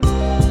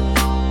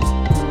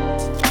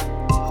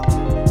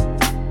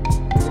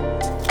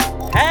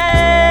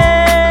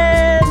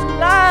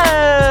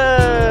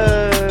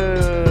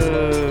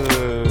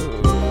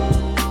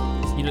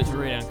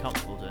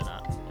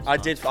I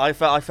did. I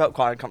felt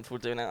quite uncomfortable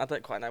doing it. I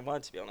don't quite know why,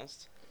 to be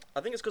honest.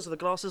 I think it's because of the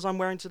glasses I'm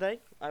wearing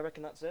today. I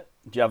reckon that's it.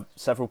 Do you have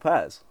several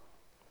pairs?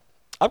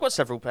 I've got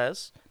several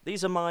pairs.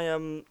 These are my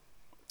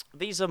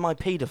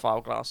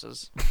paedophile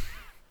glasses.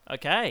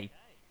 Okay.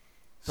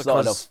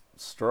 Started off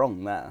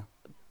strong there.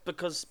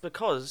 Because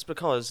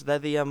they're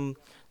the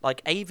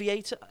like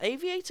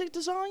aviator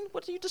design.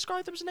 What do you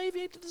describe them as, an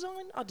aviator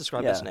design? I'd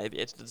describe it as an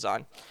aviator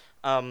design.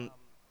 And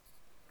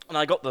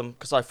I got them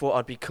because I thought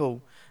I'd be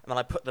cool, and then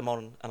I put them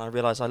on and I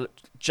realised I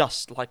looked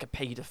just like a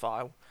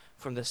paedophile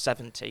from the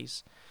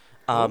 70s.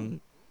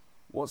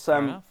 What's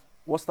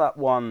that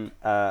one?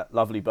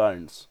 Lovely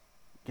Bones.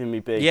 Give me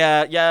big.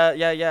 Yeah.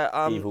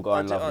 Evil guy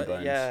in Lovely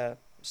Bones. Yeah,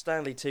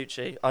 Stanley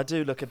Tucci. I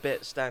do look a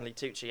bit Stanley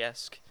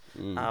Tucci-esque.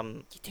 You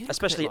do look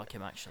especially a bit like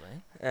him,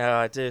 actually. Yeah,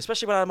 I do.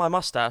 Especially when I had my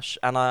mustache,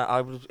 and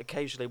I would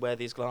occasionally wear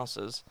these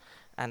glasses,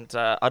 and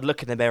I'd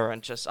look in the mirror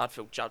and I'd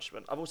feel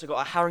judgment. I've also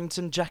got a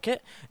Harrington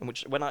jacket,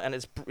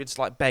 it's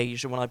like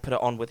beige, and when I put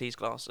it on with these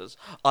glasses,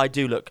 I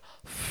do look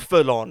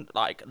full on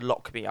like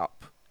lock me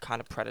up,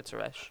 kind of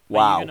predator-ish.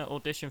 Wow. Are you going to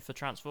audition for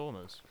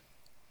Transformers?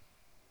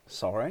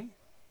 Sorry?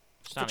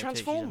 Stanley Tucci's in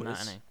Transformers?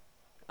 that, isn't he?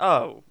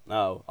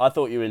 Oh, I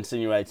thought you were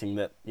insinuating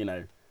that,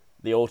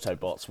 the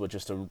Autobots were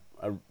just a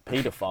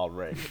paedophile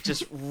ring.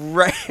 just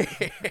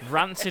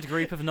Rancid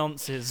group of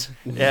nonces.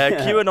 Yeah,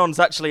 QAnon's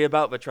actually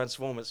about the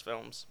Transformers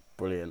films.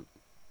 Brilliant.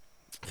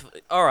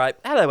 All right,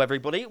 hello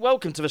everybody.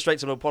 Welcome to the Straight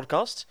to Mill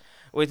podcast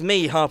with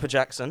me, Harper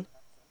Jackson,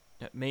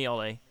 Me,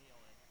 Ollie.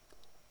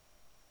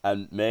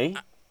 And me?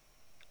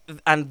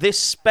 and this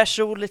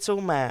special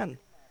little man.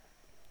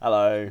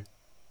 Hello.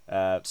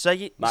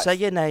 Say Max.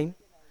 your name.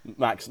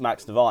 Max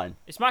Devine.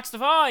 It's Max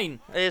Devine!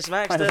 It's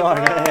Max Max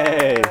Devine.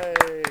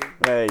 Devine,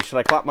 Hey, should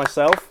I clap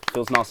myself?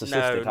 Feels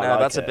narcissistic. No, I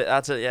like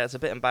it's a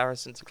bit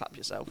embarrassing to clap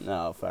yourself.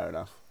 No, fair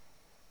enough.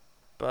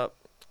 But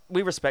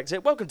we respect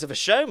it. Welcome to the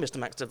show, Mr.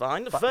 Max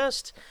Devine.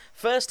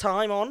 First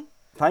time on.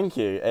 Thank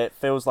you. It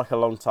feels like a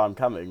long time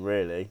coming,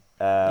 really.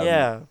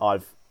 Yeah.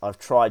 I've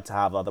tried to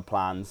have other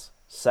plans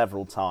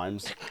several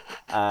times,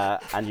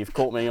 and you've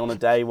caught me on a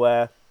day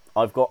where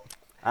I've got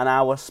an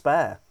hour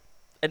spare.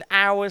 An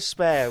hour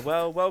spare.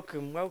 Well,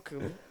 welcome. Thank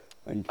you.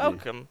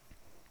 Welcome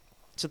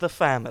to the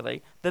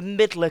family, the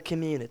Midler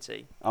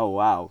community. Oh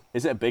wow,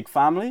 is it a big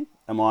family?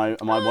 Am I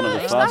one of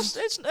the it's first?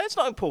 It's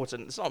not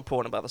important. It's not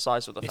important about the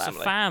size of the It's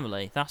family. a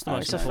family. That's the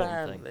most It's a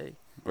important family. thing.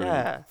 Brilliant.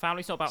 Yeah.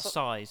 Family's not about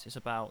size. It's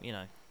about,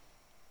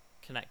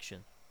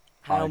 connection.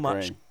 How I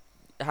much? agree.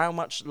 How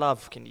much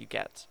love can you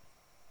get?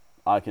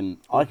 I can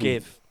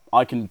Give.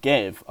 I can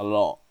give a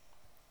lot.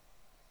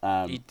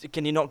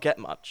 Can you not get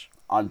much?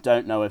 I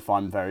don't know if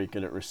I'm very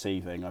good at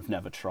receiving. I've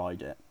never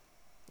tried it.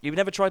 You've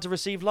never tried to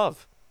receive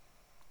love.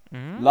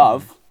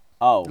 Love?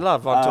 Oh.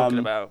 Love. I'm talking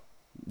about.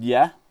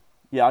 Yeah.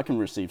 Yeah, I can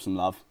receive some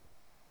love.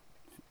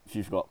 If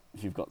you've got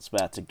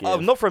spare to give. Oh,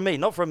 not from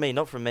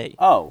me.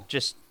 Oh.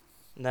 Just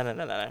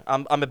no.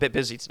 I'm a bit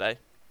busy today.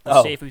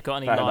 Let's see if we've got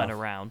any fair lying enough.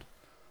 around.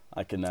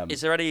 I can.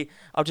 Is there any?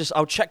 I'll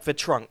check the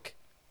trunk.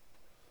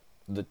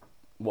 The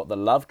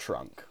love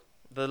trunk?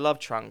 The love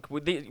trunk.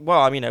 With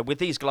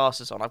these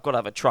glasses on, I've got to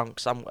have a trunk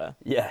somewhere.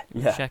 Yeah.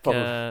 Check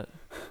probably.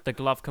 the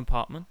glove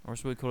compartment, or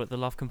as we call it, the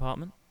love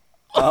compartment.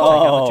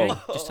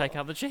 Oh. Just take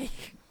out the G.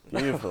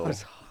 Beautiful. That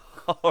was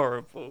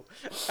horrible.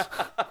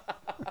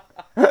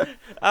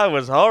 That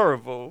was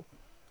horrible.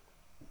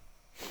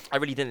 I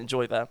really didn't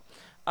enjoy that.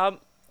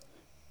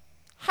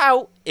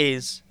 How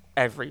is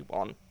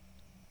everyone?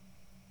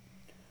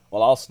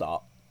 Well, I'll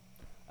start.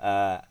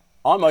 I'm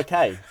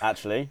okay,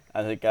 actually,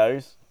 as it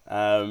goes.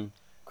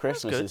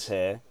 Christmas good. is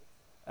here.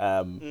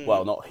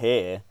 Well, not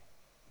here,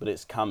 but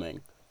it's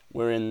coming.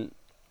 We're in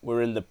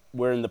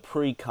the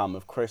pre-cum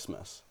of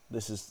Christmas.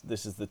 This is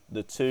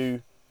the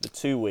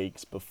 2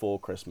 weeks before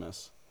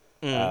Christmas,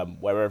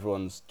 where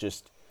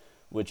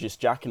we're just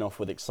jacking off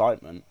with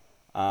excitement,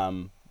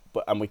 and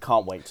we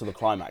can't wait till the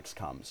climax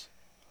comes.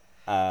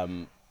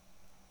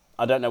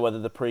 I don't know whether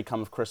the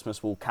pre-cum of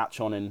Christmas will catch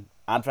on in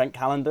advent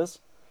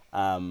calendars,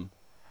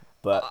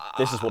 but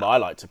this is what I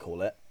like to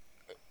call it.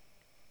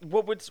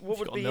 What would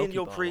be in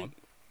your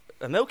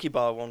A Milky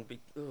Bar one would be.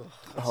 Ugh,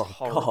 that's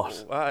horrible. God.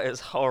 That is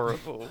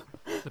horrible.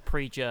 The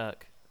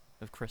pre-jerk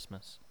of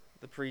Christmas.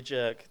 The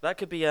pre-jerk. That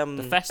could be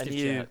The festive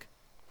jerk.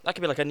 That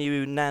could be like a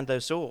new Nando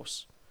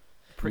sauce.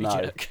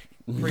 Pre-jerk.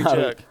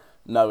 Pre-jerk.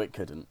 No, it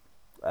couldn't.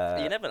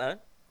 You never know.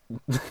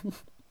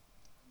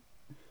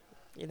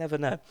 You never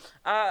know.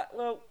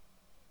 Well,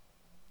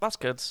 that's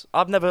good.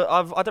 I don't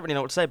really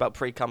know what to say about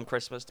pre-cum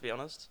Christmas, to be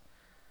honest.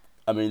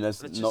 I mean,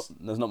 there's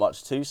not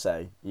much to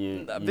say.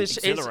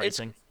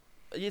 Exhilarating.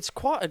 It's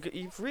quite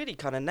you've really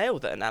kind of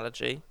nailed that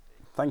analogy.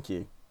 Thank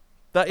you.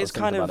 That I is was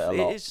kind thinking of about it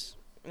a lot. is.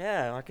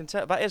 Yeah, I can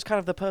tell. That is kind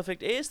of the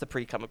perfect. It is the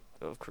pre-cum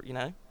of.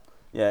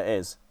 Yeah, it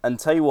is. And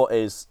tell you what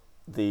is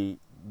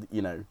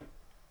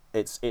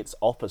it's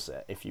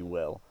opposite, if you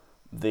will.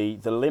 The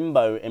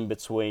limbo in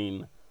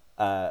between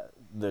the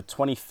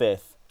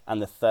 25th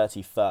and the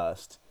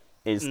 31st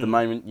is the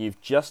moment you've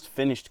just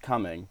finished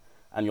coming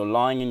and you're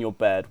lying in your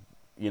bed,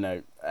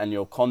 and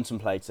you're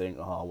contemplating,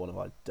 oh, what have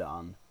I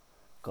done?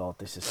 God,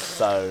 this is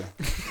so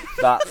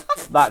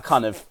that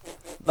kind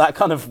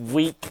of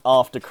week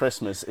after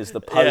Christmas is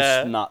the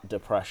post-nut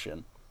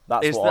depression.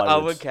 That's Is what the, I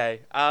would.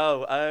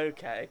 Oh,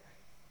 okay.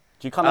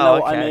 Do you kind of know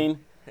what I okay. mean?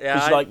 Yeah.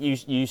 Because like you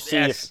see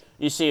yes.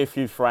 you see a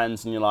few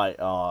friends and you're like,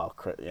 oh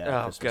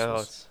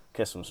God.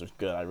 Christmas was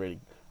good. I really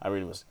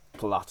was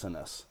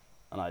gluttonous,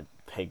 and I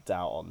pigged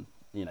out on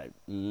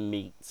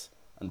meat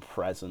and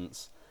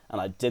presents,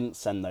 and I didn't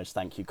send those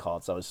thank you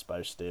cards I was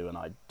supposed to, and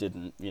I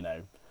didn't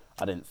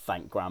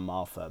thank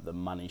Grandma for the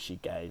money she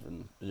gave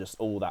and just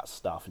all that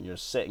stuff. And you're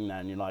sitting there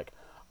and you're like,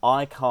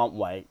 I can't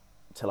wait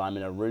till I'm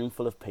in a room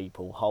full of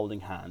people holding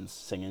hands,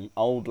 singing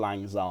Auld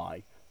Lang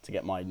Syne to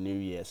get my new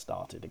year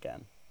started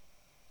again.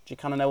 Do you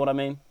kind of know what I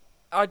mean?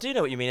 I do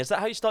know what you mean. Is that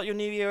how you start your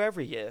new year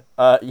every year?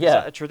 Yeah. Is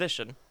that a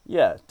tradition?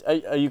 Yeah.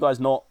 Are you guys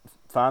not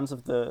fans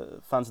of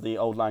the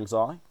Auld Lang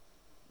Syne?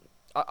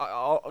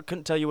 I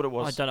couldn't tell you what it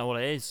was. I don't know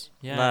what it is.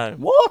 Yeah. No.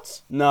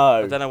 What?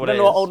 No. I don't know what you it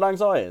don't know is. what Auld Lang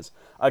Syne is?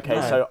 Okay,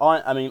 No. so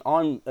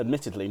I'm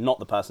admittedly not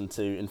the person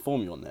to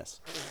inform you on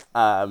this.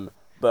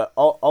 But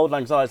Auld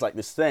Lang Syne is like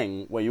this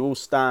thing where you all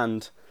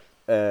stand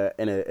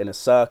in a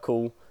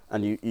circle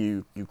and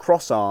you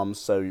cross arms,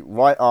 so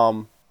right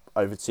arm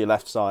over to your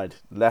left side,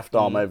 left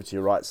arm over to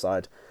your right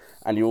side,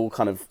 and you all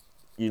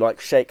you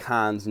shake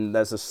hands and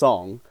there's a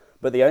song,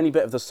 but the only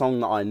bit of the song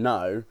that I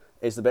know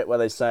is the bit where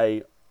they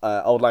say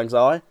Auld Lang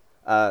Syne.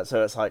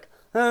 So it's like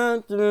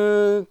I'll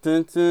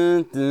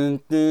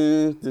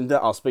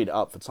speed it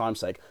up for time's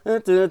sake.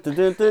 Auld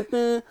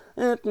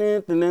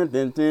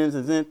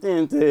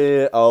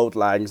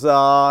Lang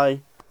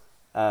Syne.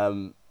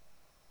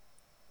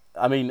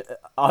 I mean,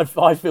 I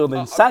feel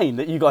insane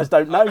that you guys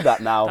don't know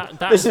that now.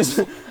 That's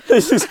a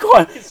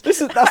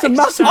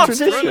massive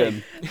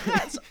tradition.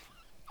 That's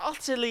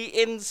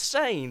utterly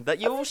insane that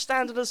you all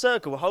stand in a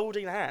circle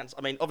holding hands.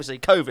 I mean, obviously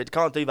COVID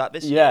can't do that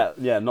this year.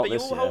 Yeah, not but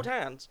this year. But you all hold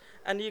hands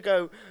and you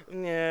go,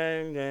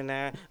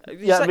 nah.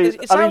 Yeah,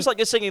 it sounds like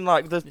you're singing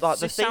like the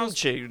theme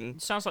tune.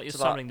 It sounds like you're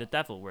summoning the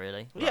devil,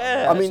 really.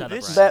 Yeah. I mean,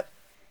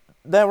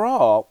 there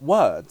are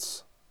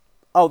words.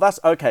 Oh,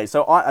 that's okay.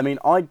 So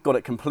I got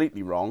it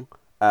completely wrong.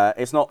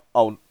 It's not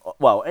old.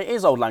 Well, it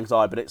is Auld Lang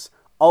Syne, but it's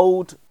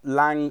Auld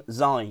Lang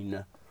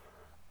Syne.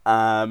 It's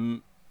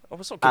not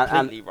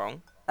completely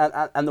wrong.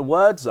 And the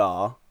words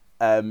are,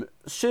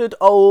 should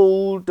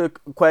old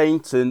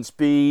acquaintance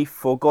be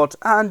forgot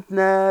and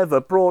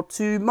never brought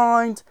to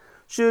mind?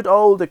 Should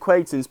old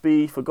acquaintance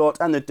be forgot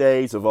and the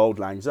days of Auld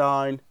Lang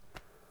Syne?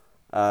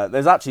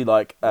 There's actually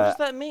like... what does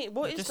that mean?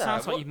 What is that? It just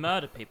sounds like you've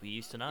murdered people you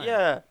used to know.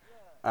 Yeah.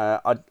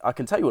 I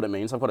can tell you what it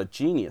means. I've got a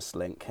Genius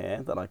link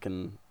here that I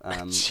can...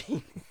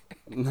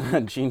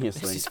 Genius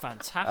This link. is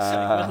fantastic.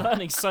 We're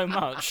learning so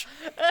much.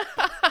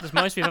 There's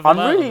most we've ever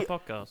learned on the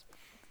podcast.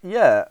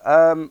 Yeah.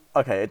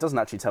 Okay. It doesn't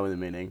actually tell me the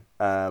meaning.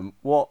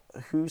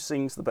 Who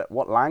sings the bit?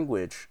 What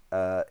language?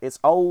 It's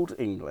Old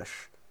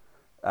English,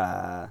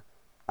 and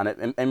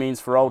it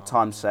means for old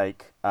time's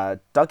sake.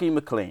 Dougie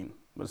MacLean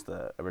was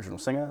the original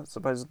singer,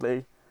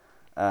 supposedly.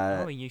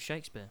 He knew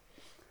Shakespeare.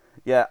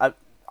 Yeah.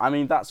 I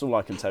mean, that's all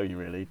I can tell you,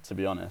 really. To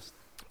be honest.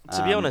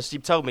 To be honest,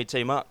 you've told me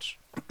too much.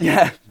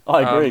 Yeah,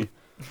 I agree.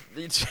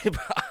 You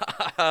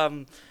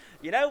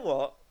know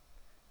what?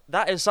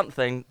 That is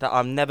something that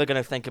I'm never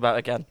going to think about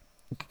again.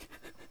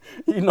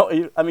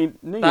 I mean,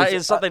 New Year's, that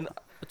is something.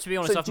 To be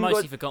honest, I've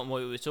mostly forgotten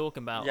what we were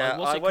talking about. Yeah,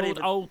 what's it called?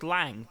 even... Auld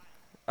Lang.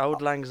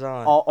 Auld Lang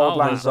Syne. Auld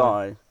Lang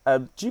Syne.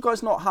 Do you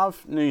guys not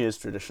have New Year's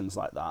traditions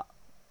like that?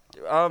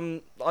 I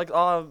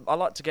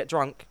like to get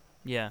drunk.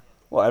 Yeah.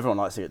 Well, everyone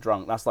likes to get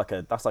drunk. That's like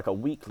a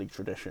weekly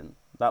tradition.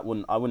 I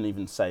wouldn't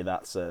even say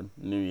that's a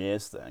New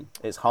Year's thing.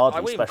 It's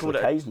hardly special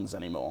occasions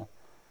anymore.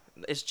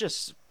 It's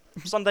just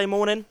Sunday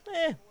morning.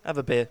 Have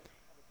a beer.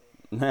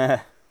 Nah,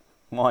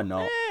 why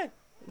not?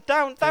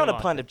 Down a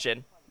pint of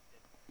gin.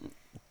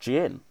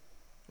 Gin.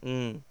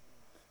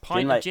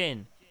 Pint of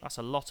gin. That's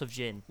a lot of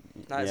gin.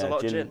 That's a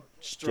lot of gin.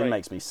 Gin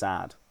makes me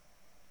sad.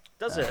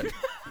 Does it?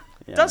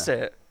 Yeah. Does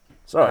it?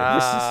 Sorry,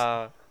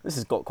 this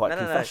has got quite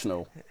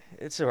confessional. No.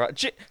 It's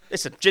alright.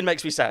 Listen, gin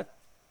makes me sad.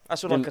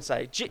 That's what I can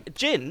say.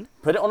 Gin?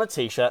 Put it on a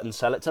t-shirt and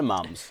sell it to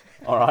mums.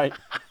 All right?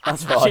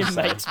 That's what I say. Gin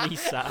makes me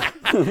sad.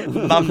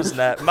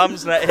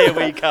 Mumsnet, here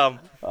we come.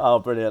 Oh,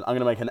 brilliant. I'm going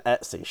to make an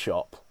Etsy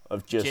shop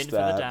of just... Gin for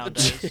the down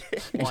days,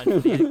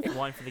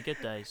 wine for the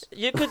good days.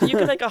 You could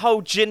make a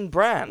whole gin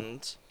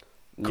brand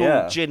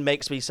called Gin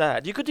Makes Me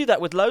Sad. You could do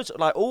that with loads,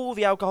 like all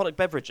the alcoholic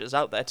beverages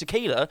out there.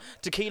 Tequila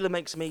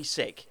makes me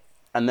sick.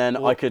 And then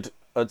I could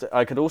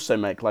also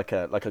make like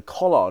a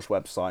collage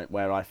website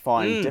where I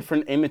find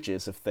different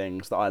images of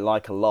things that I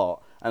like a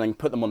lot and then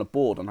put them on a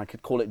board, and I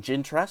could call it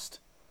Ginterest.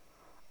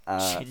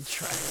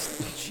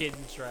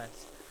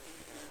 Ginterest.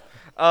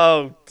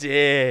 Oh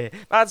dear.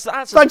 That's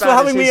Thanks for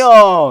having me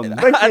on.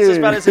 Thank that's you. as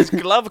bad as his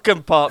glove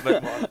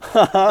compartment one.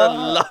 The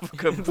love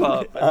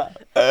compartment.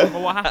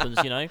 Well, what happens,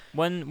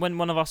 when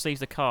one of us leaves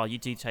the car, you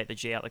do take the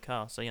G out of the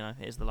car, so it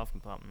is the love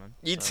compartment then.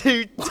 You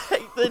do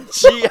take the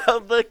G out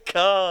of the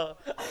car.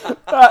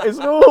 That is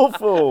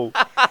awful.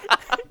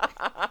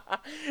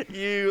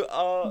 You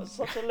are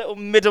such a little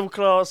middle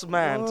class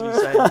man to be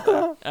saying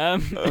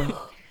that.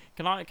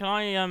 Can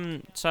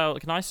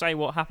I say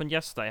what happened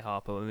yesterday,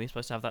 Harper, when we were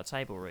supposed to have that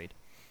table read?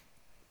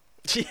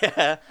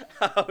 Yeah.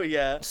 Oh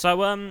yeah.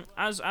 So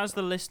as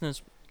the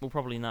listeners will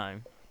probably know,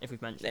 if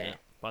we've mentioned it,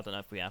 but I don't know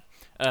if we have.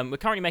 We're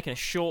currently making a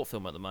short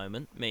film at the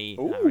moment, me,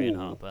 Harry, and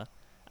Harper.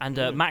 And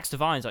Max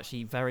Devine's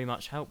actually very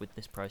much helped with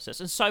this process,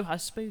 and so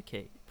has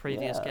Spooky,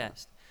 previous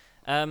guest.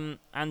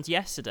 And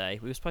yesterday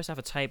we were supposed to have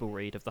a table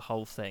read of the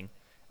whole thing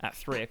at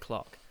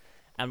 3:00,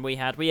 and we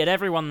had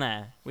everyone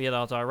there. We had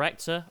our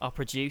director, our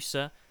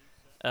producer,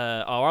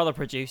 our other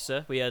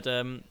producer. We had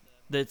the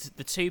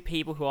two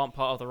people who aren't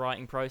part of the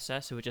writing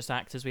process, who were just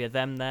actors. We had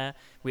them there.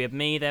 We had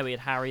me there. We had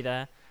Harry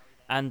there,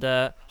 and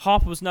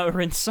Harper was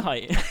nowhere in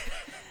sight.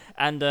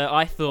 And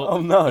I thought,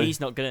 oh no, he's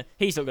not gonna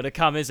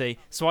come, is he?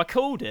 So I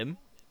called him,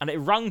 and it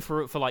rung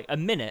for like a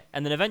minute,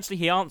 and then eventually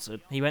he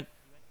answered. He went,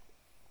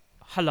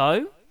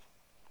 "Hello?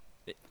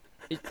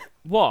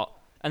 What?"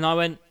 And I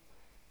went,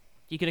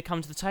 "You gonna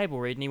come to the table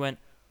read?" And he went,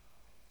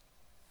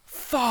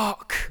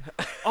 "Fuck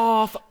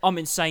off! I'm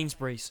in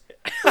Sainsbury's."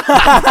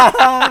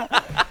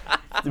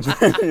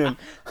 brilliant.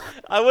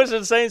 I was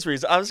in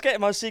Sainsbury's. I was getting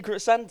my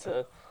Secret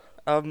Santa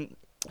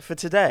for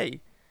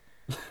today.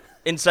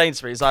 In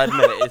Sainsbury's, I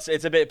admit it.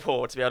 It's a bit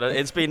poor, to be honest.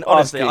 It's been,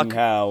 honestly...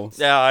 hell.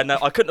 Yeah, I know.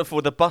 I couldn't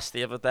afford the bus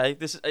the other day.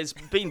 It's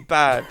been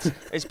bad.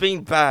 It's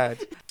been bad.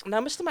 Now,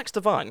 Mr. Max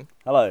Devine.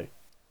 Hello.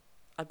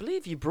 I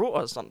believe you brought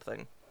us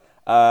something.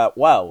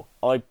 Well,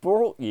 I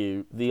brought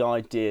you the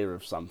idea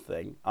of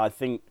something. I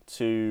think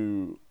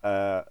to,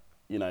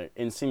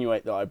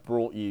 insinuate that I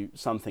brought you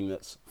something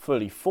that's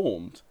fully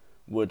formed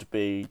would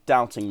be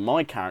doubting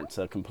my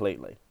character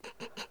completely.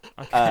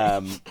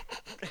 Okay.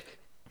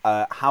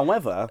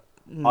 However,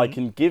 I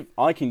can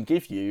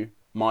give you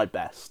my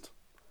best.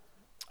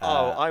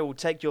 I will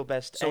take your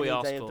best That's all any we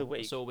ask day for. of the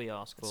week. That's all we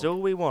ask for. That's all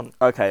we want.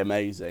 Okay,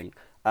 amazing.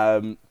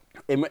 In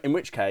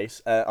which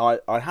case, I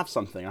have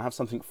something. I have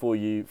something for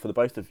you, for the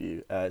both of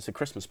you. It's a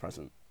Christmas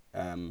present.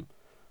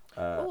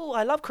 Oh,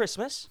 I love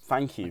Christmas.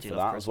 Thank you I do for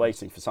love that. I Christmas. was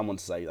waiting for someone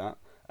to say that.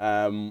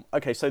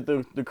 Okay, so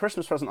the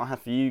Christmas present I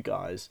have for you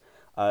guys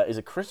is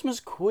a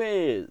Christmas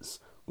quiz.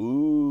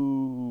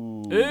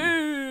 Ooh.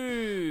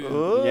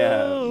 Ooh.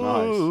 Yeah,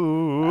 nice.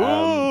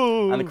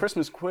 And the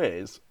Christmas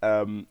quiz,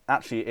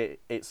 actually,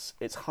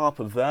 it's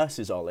Harper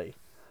versus Ollie,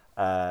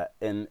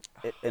 in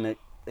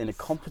a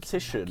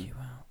competition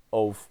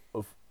of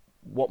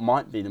what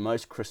might be the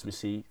most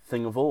Christmassy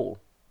thing of all,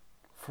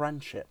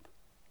 friendship.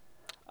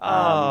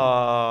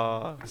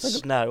 Snow,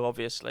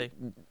 obviously.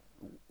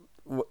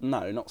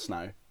 No, not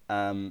snow.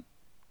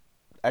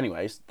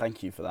 Anyways,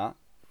 thank you for that.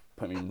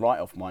 Put me right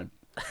off my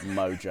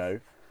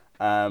mojo.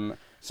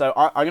 So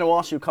I'm going to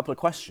ask you a couple of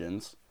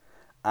questions,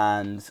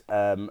 and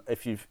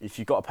if you've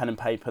got a pen and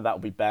paper, that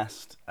would be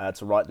best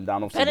to write them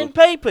down. Pen and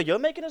paper? You're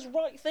making us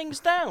write things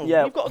down.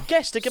 Yeah. We've got a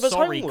guest to give us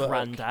Sorry, homework.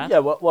 Grandad. Yeah,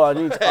 well, I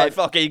need. Hey,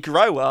 fucking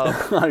grow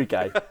up.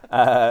 Okay.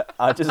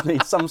 I just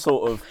need some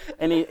sort of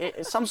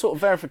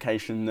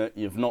verification that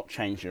you've not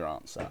changed your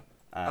answer.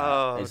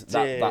 That's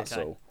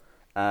Okay. all.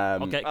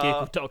 I'll get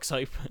Google Docs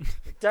open.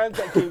 Don't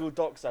get Google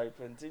Docs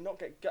open. Do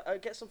not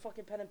get some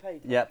fucking pen and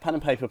paper. Yeah, pen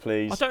and paper,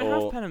 please. I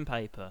don't have pen and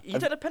paper. You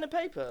don't have pen and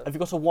paper? Have you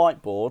got a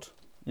whiteboard?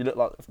 You look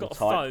like I've got a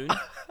type. phone.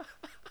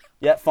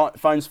 Yeah,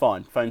 phone's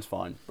fine. Phone's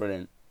fine.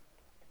 Brilliant.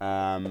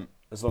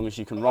 As long as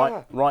you can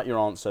write your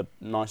answer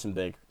nice and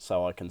big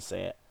so I can see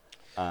it.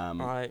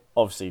 Right.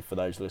 Obviously, for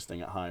those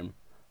listening at home,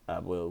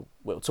 we'll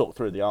talk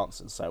through the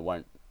answers, so it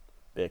won't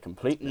be a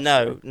complete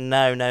mystery.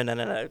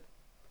 No.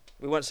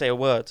 We won't say a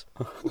word.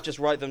 We'll just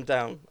write them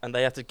down, and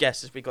they have to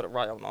guess if we got it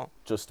right or not.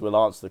 We'll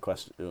answer the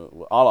question.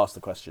 I'll ask the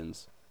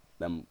questions,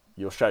 then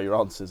you'll show your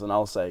answers, and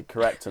I'll say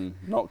correct and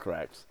not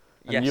correct.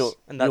 And Yes,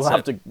 and that's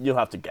you'll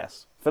have to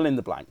guess. Fill in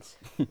the blanks.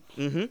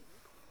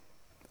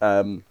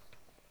 Mm-hmm.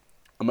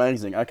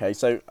 Amazing. Okay,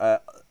 so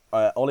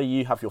Ollie,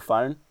 you have your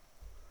phone.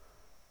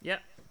 Yep.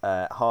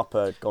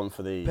 Harper gone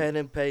for the Pen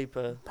and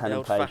paper. pen the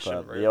and paper,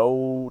 old-fashioned route. the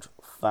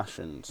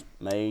old-fashioned,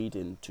 made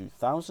in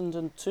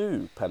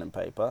 2002 pen and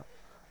paper.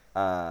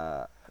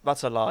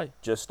 That's a lie.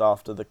 Just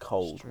after the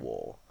Cold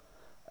War.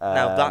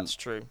 Now that's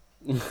true.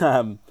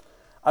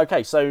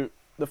 Okay, so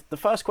the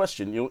first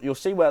question, you'll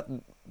see where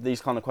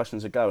these kind of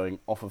questions are going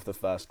off of the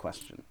first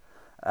question.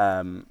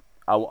 I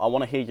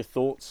want to hear your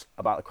thoughts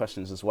about the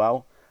questions as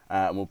well,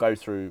 and we'll go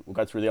through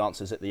the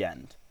answers at the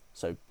end.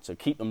 So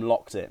keep them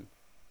locked in.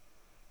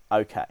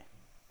 Okay.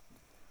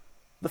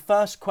 The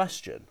first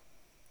question,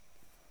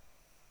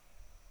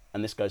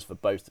 and this goes for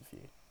both of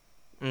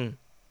you.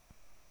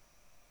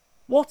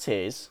 What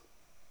is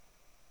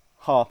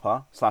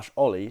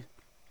Harper/Ollie?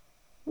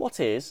 What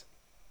is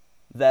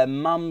their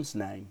mum's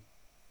name?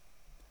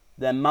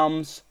 Their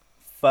mum's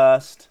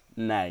first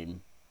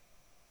name.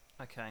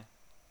 Okay.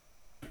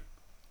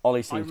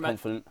 Ollie seems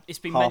confident. It's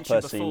been Harper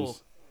mentioned before.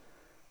 seems.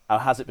 Oh,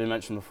 has it been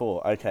mentioned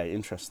before? Okay,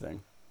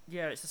 interesting.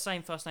 Yeah, it's the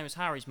same first name as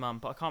Harry's mum,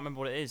 but I can't remember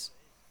what it is.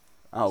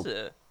 Oh Is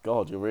it?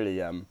 God, you're really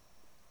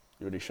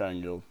showing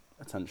your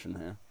attention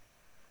here.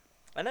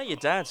 I know your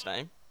dad's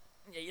name.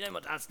 Yeah, you know my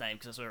dad's name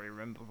because that's very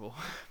rememberable.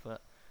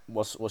 But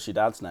What's your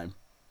dad's name?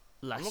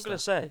 Lester. I'm not gonna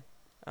say.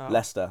 Oh.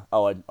 Lester.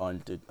 Oh, I've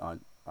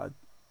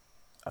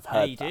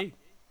heard you that.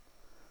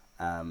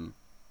 do.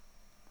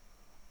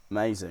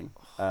 Amazing.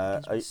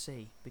 Begins with a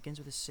C. Begins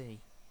with a C.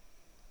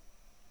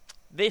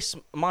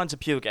 Mine's a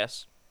pure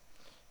guess.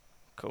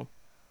 Cool.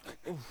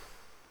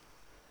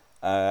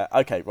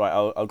 Okay, right.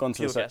 I'll go on to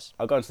Pure guess.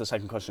 I'll go on to the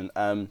second question.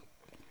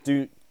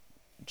 Do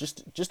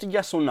just a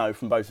yes or no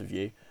from both of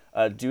you.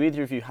 Do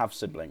either of you have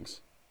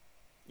siblings?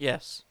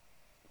 Yes.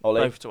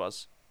 Ollie? Both to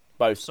us.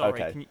 Both.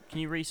 Sorry, Okay. can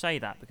you re-say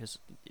that because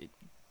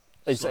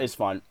It's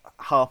fine.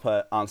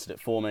 Harper answered it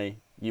for me.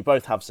 You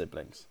both have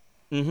siblings.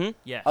 Mm-hmm.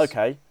 yes.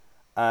 Okay.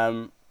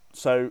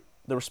 So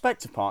the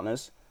respective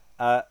partners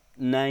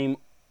name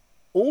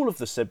all of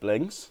the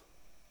siblings,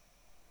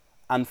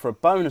 and for a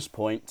bonus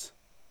point,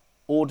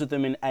 order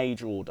them in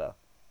age order.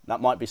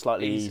 That might be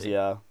slightly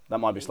easier. That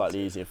might be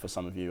slightly easier for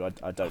some of you. I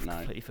don't know. I've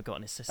completely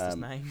forgotten his sister's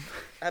name.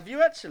 Have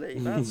you actually?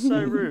 That's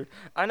so rude.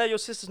 I know your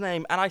sister's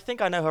name, and I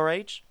think I know her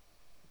age.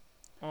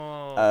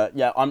 Oh.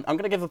 Yeah, I'm going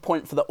to give a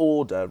point for the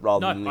order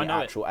rather No, than I the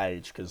know actual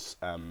age because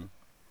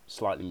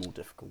slightly more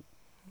difficult.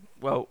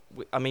 Well,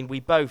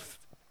 the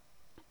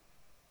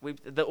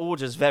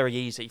order's very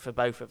easy for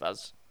both of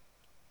us.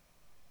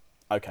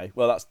 Okay,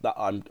 well that's that.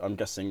 I'm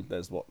guessing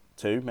there's what,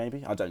 2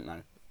 maybe. I don't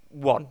know.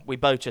 One. We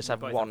both just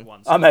have both one. have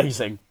one.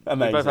 Amazing. We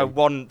both have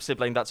one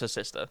sibling that's her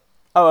sister.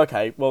 Oh,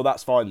 okay. Well,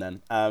 that's fine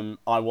then.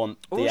 I want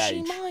the Or is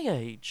age. she my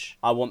age?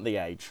 I want the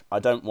age. I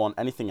don't want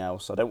anything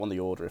else. I don't want the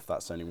order if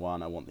that's only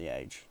one. I want the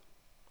age.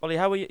 Ollie,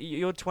 how are you?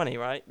 You're 20,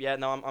 right? Yeah,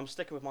 no, I'm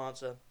sticking with my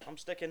answer. I'm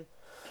sticking.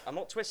 I'm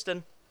not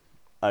twisting.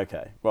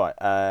 Okay,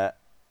 right.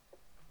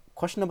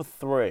 Question number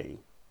 3.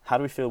 How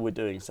do we feel we're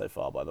doing so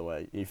far, by the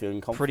way? Are you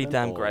feeling confident? Pretty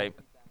damn or- great.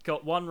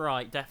 Got one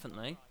right,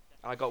 definitely.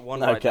 I got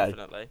one right, Okay.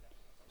 definitely.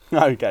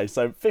 Okay,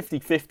 so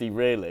 50-50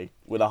 really,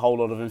 with a whole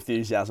lot of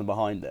enthusiasm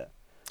behind it.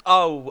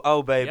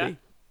 Oh, baby. Yeah.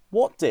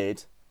 What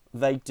did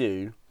they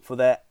do for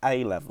their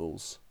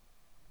A-levels?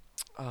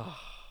 Oh.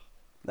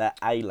 Their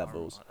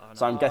A-levels. I don't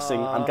So I'm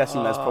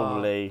guessing there's Ah.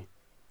 probably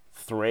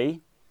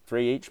 3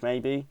 each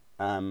maybe.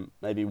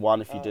 Maybe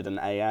 1 if you did an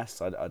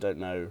AS. I don't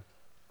know.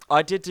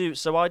 I did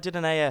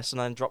an AS and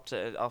then dropped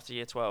it after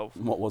year 12.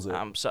 What was it?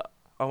 I'm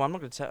not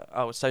going to tell.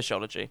 Oh, it's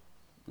sociology.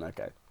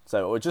 Okay.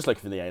 So we're just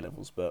looking for the A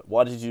levels, but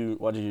why did you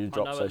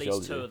drop I know sociology? at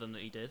least 2 of them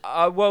that he did.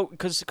 Well,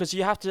 because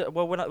you have to.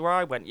 Well, where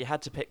I went, you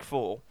had to pick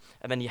 4,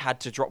 and then you had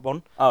to drop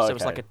 1. Oh,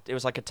 so okay. it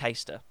was like a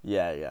taster.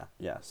 Yeah.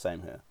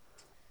 Same here.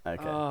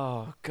 Okay.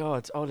 Oh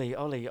God,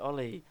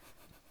 Ollie.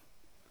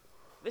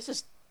 This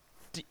is.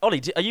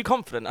 Ollie, are you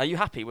confident? Are you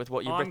happy with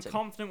what you've I'm written?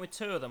 confident with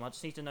 2 of them. I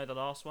just need to know the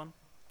last one.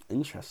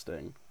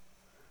 Interesting.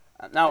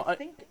 Now, I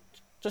think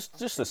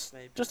just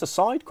a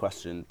side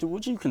question.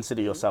 Would you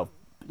consider yourself,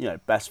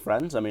 best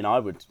friends? I mean, I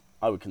would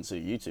consider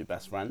you 2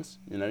 best friends.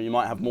 You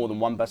might have more than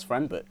one best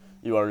friend, but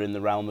you are in the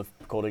realm of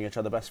calling each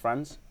other best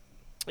friends.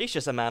 he's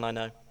just a man I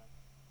know.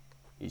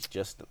 He's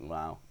just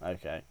wow.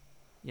 Okay.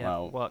 Yeah,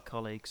 Well, work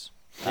colleagues.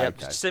 Yeah,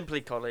 Okay.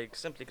 simply colleagues.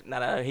 Simply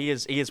no. He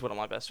is one of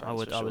my best friends. I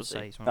would for say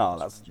sure. he's one of Oh,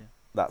 my best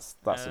friends,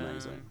 That's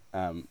amazing.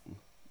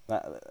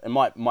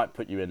 It might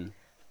put you in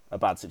a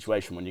bad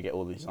situation when you get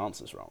all these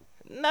answers wrong.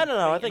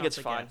 No. I think it's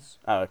fine.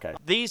 Oh, okay.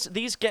 These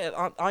get.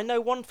 I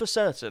know 1 for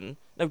certain.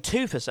 No,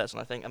 2 for certain.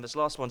 I think, and this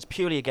last one's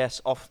purely a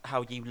guess off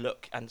how you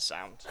look and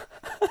sound.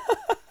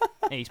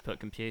 He's put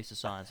computer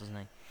science, hasn't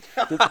he?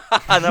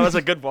 And that was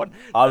a good one.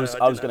 I was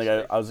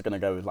didn't gonna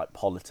go with like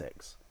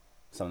politics,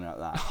 something like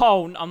that.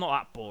 Oh, I'm not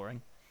that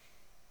boring.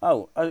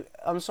 Oh,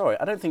 I'm sorry.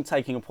 I don't think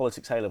taking a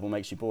politics A level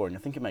makes you boring. I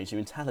think it makes you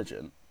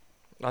intelligent.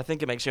 I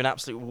think it makes you an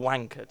absolute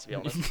wanker, to be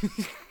honest.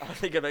 I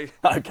think it makes.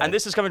 Okay. And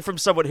this is coming from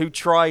someone who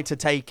tried to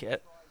take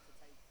it.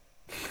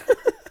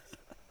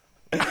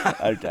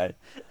 Okay.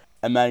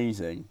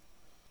 Amazing.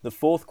 The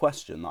 4th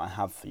question that I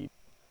have for you.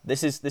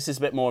 This is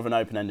a bit more of an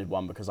open-ended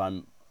one because I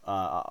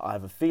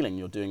have a feeling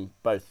you're doing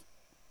both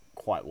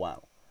quite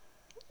well.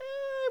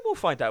 We'll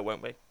find out,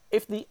 won't we?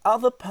 If the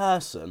other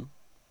person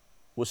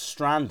was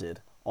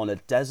stranded on a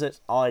desert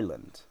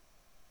island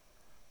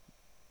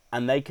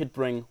and they could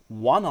bring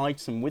 1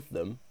 item with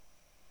them,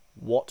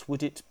 what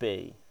would it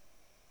be?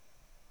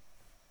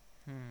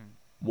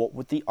 What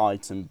would the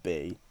item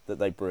be that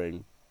they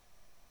bring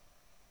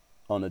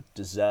on a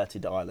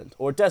deserted island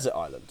or a desert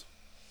island?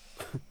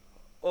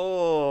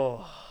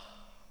 Oh.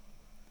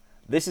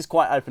 This is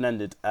quite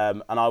open-ended,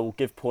 and I will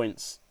give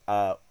points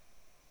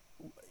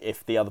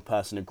if the other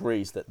person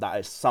agrees that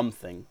is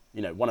something,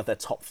 one of their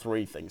top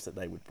 3 things that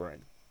they would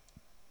bring.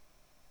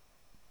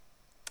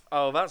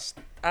 Oh, that's.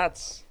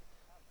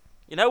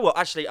 You know what?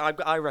 Actually,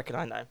 I reckon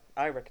I know.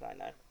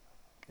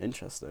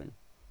 Interesting.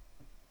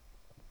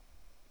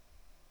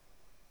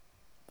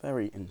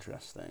 Very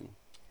interesting.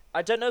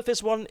 I don't know if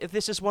this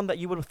is one that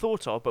you would have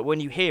thought of, but when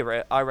you hear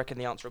it, I reckon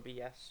the answer will be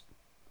yes.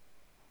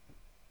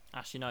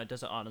 Actually, no,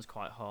 desert island's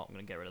quite hot. I'm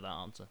going to get rid of that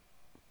answer.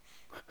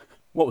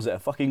 What was it? A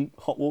fucking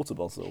hot water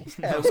bottle?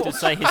 I was going to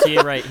say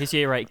his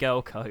year 8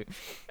 girl coat.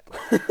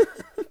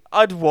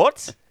 I'd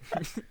what?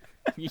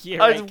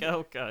 Year 8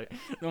 girl coat.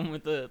 The one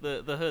with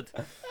the hood.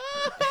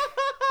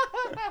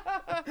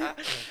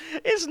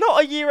 It's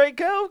not a year 8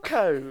 girl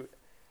coat.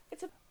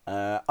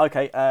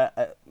 Okay,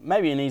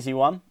 maybe an easy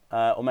one,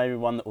 or maybe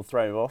one that will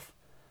throw you off.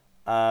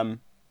 Are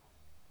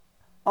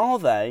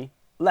they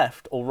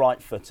left or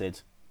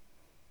right-footed?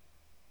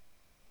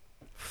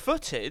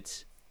 Footed?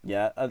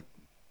 Yeah.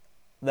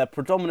 Their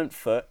predominant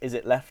foot, is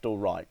it left or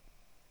right?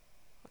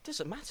 It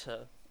doesn't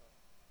matter.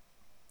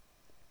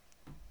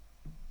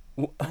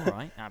 All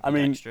right. I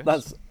mean,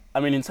 ambidextrous.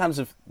 in terms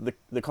of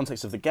the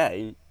context of the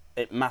game,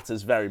 it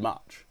matters very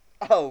much.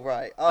 Oh,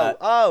 right.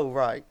 Oh,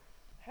 right.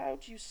 How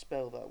do you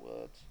spell that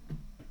word?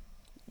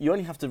 You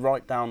only have to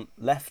write down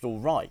left or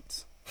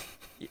right.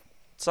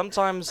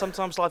 Sometimes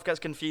life gets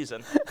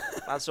confusing.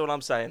 That's all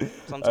I'm saying.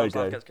 Sometimes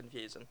life gets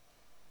confusing.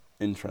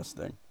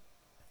 Interesting.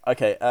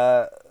 Okay,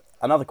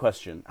 another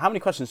question. How many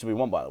questions do we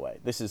want, by the way?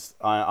 This is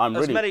I'm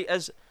as really many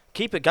as.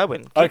 Keep it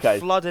going. Keep Okay,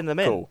 flooding them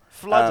in. cool.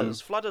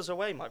 Flooders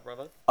away, my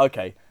brother.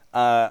 Okay.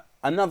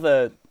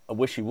 Another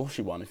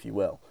wishy-washy one, if you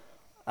will.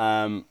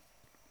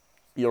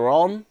 You're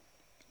on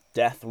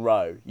death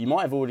row. You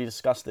might have already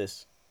discussed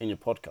this in your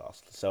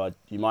podcast, so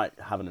you might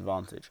have an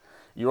advantage.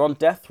 You're on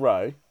death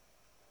row.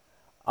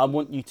 I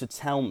want you to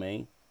tell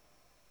me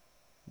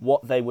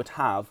what they would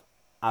have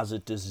as a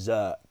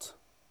dessert.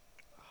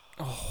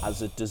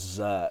 As a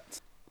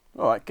dessert.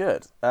 All right,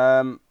 good.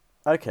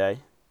 Okay.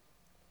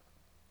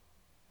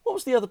 What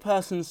was the other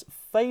person's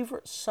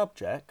favourite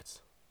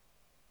subject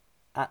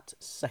at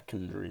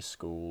secondary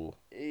school?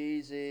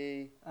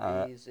 Easy.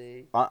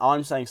 Easy.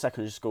 I'm saying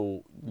secondary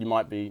school, you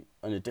might be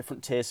in a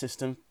different tier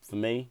system. For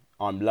me,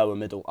 I'm lower,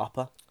 middle,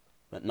 upper,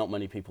 but not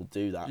many people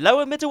do that.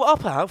 Lower, middle,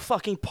 upper? How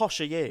fucking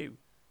posh are you?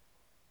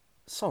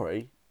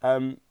 Sorry.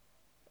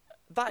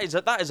 That is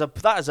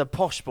a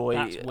posh boy.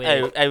 That's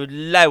weird.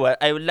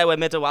 Lower,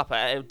 middle, upper.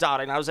 Oh,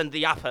 darling, I was in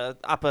the upper,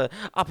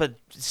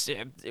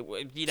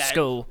 you know.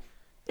 School.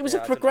 It was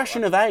a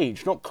progression of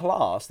age, not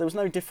class. There was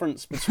no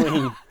difference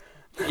between...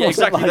 Yeah,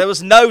 exactly. There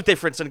was no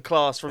difference in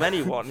class from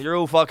anyone. You're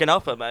all fucking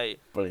upper, mate.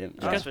 Brilliant.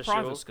 Did you go to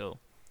private school?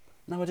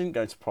 No, I didn't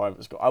go to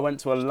private school. I went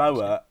to a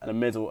lower, and a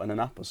middle, and an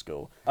upper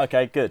school.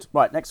 Okay, good.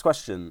 Right, next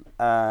question.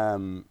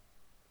 So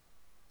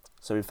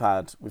we've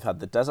had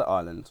the desert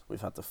island,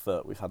 we've had the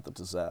foot, we've had the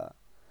dessert.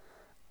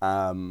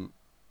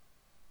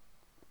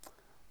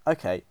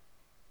 Okay.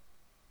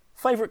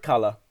 Favourite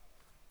colour?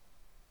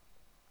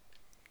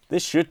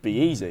 This should be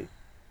easy.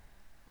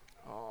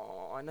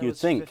 Oh, I know You'd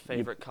his think fifth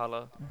favourite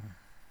colour.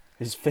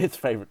 His fifth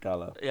favourite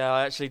colour. Yeah,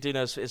 I actually do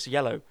know it's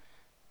yellow.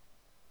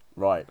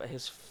 Right. But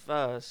his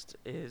first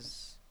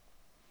is...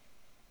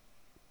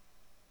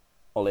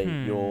 Ollie,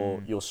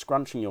 you're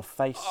scrunching your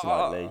face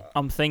slightly.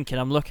 I'm thinking,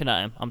 I'm looking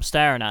at him, I'm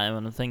staring at him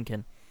and I'm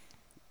thinking.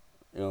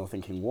 You're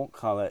thinking, what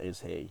colour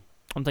is he?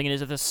 I'm thinking,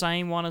 is it the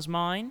same one as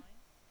mine?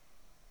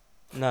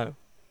 No.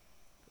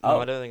 Oh.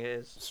 No, I don't think it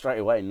is. Straight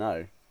away,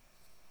 no.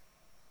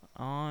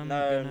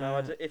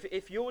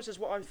 If yours is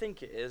what I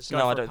think it is, Go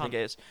no, for I a don't punt.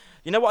 think it is.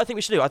 You know what I think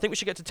we should do? I think we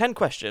should get to 10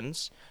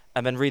 questions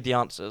and then read the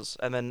answers.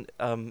 And then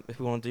if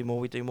we want to do more,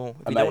 we do more.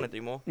 If we don't want to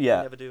do more, we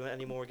never do it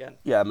any more again.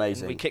 Yeah,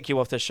 amazing. And we kick you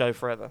off this show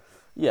forever.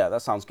 Yeah,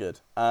 that sounds good.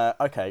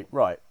 Okay,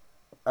 right.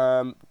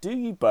 Do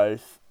you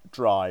both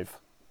drive?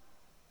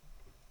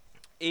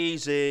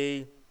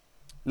 Easy.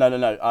 No.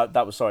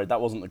 That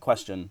wasn't the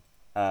question.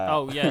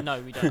 No, we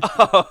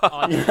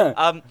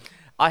don't.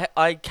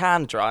 I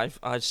can drive.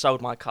 I sold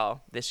my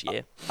car this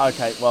year.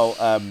 Okay, well,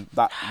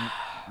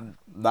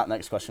 that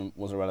next question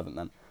was irrelevant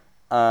then.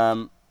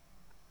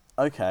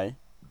 Okay.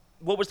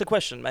 What was the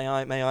question? May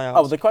I ask?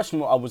 Oh, the question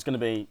was going to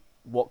be,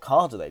 what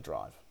car do they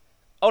drive?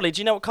 Ollie,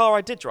 do you know what car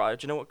I did drive?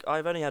 Do you know what?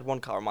 I've only had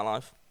one car in my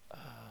life.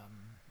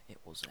 It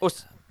was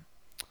Was-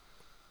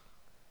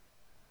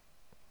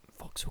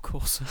 Vauxhall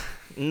Corsa.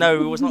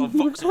 No, it was not a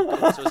Vauxhall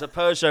Corsa. It was a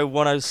Peugeot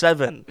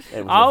 107.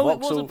 It was It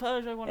was a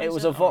Peugeot 107. It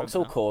was a I remember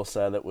Vauxhall that.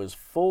 Corsa that was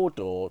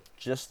 4-door,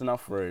 just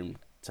enough room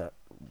to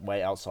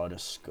wait outside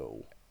of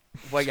school.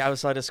 Wait,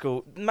 outside of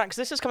school. Max,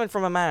 this is coming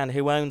from a man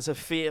who owns a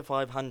Fiat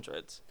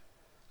 500.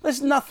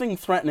 There's nothing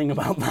threatening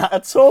about that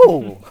at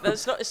all.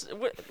 There's not. It's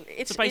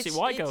It's a basic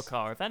white girl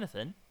car, if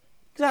anything.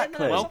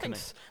 Exactly. Welcoming.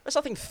 There's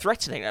nothing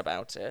threatening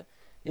about it.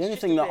 The only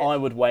thing that I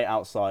would wait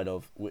outside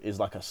of is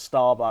like a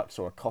Starbucks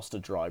or a Costa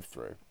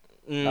drive-through.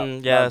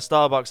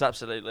 Starbucks,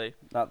 absolutely.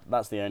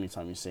 That's the only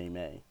time you see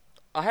me.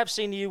 I have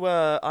seen you.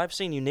 I've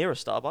seen you near a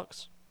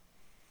Starbucks.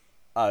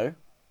 Oh.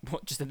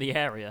 What, just in the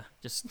area?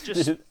 Just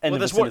End of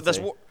there's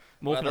vicinity.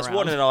 walking there's around.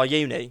 one in our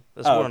uni.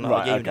 There's Oh, one in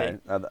right, our uni. okay.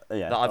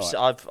 Yeah, That all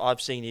right.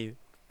 I've seen you.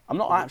 I'm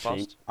not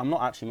walking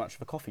actually much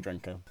of a coffee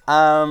drinker.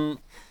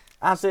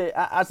 As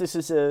this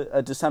is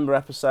a December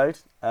episode,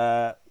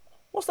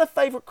 what's their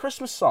favourite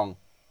Christmas song?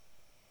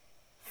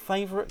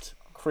 Favourite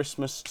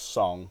Christmas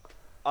song?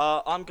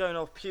 I'm going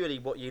off purely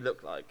what you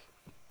look like.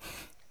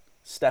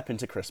 Step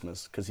Into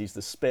Christmas, because he's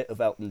the spit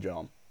of Elton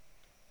John.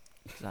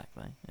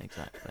 Exactly.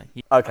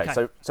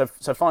 Okay.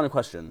 So final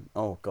question.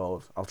 Oh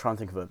God, I'll try and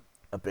think of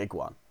a big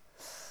one.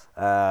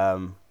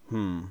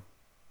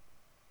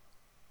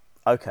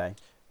 Okay.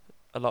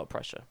 A lot of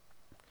pressure.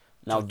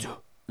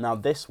 Now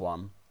this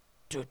one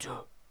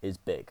is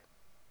big.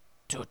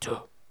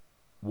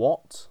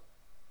 What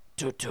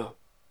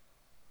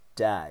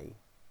day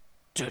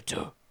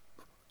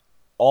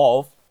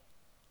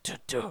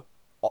of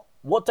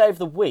what day of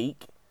the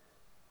week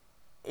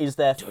is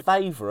their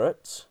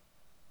favourite,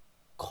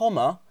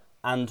 comma,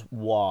 and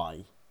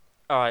why?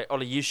 All right,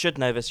 Ollie, you should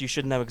know this. You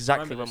should know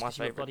exactly what my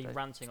favourite You were day.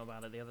 ranting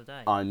about it the other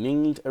day. I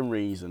need a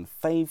reason.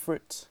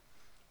 Favourite.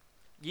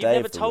 You've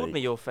never told me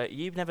your favourite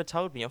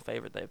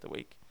day of the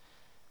week.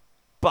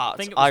 But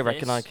I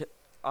reckon I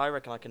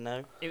can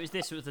know. It was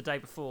this. It was the day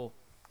before.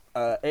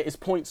 It is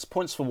points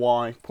for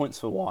why. Points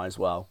for why as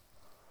well.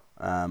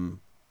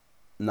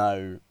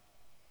 No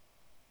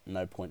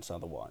points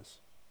otherwise.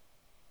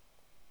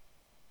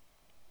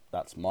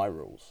 That's my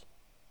rules.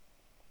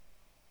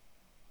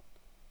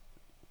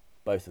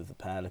 Both of the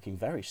pair looking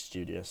very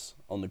studious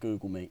on the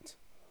Google Meet.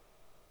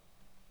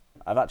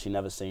 I've actually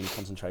never seen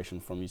concentration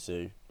from you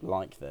two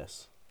like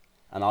this.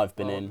 And I've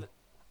been in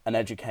an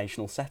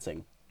educational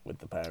setting with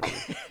the pair of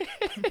you,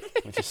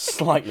 which is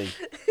slightly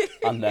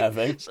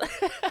unnerving.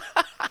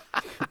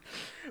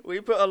 We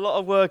put a lot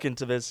of work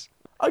into this.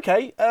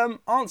 Okay,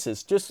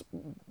 answers. Just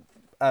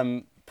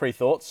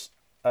pre-thoughts.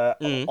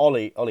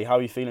 Ollie, how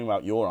are you feeling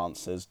about your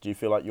answers? Do you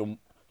feel like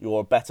you're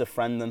a better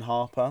friend than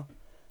Harper?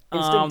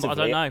 I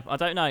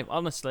don't know.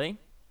 Honestly,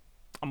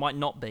 I might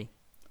not be.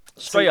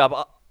 Straight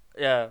up,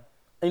 yeah.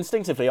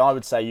 Instinctively, I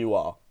would say you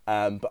are.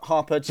 But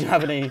Harper, do you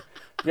have any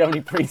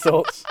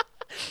pre-thoughts?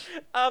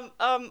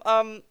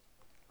 I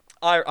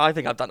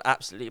think I've done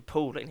absolutely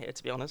appalling here,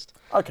 to be honest.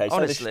 Okay, so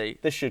honestly,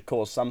 this should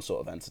cause some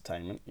sort of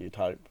entertainment, you'd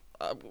hope.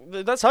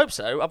 Let's hope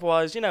so.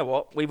 Otherwise, you know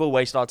what? We've all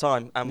wasted our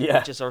time, and we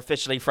just are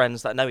officially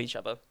friends that know each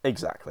other.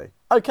 Exactly.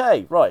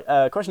 Okay,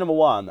 right. Question number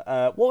 1.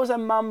 What was her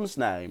mum's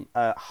name?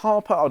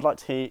 Harper, I'd like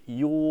to hear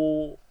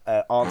your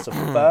answer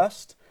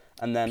first,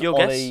 and then Pure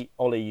guess?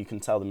 Ollie, you can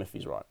tell them if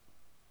he's right.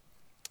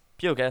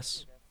 Pure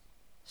guess.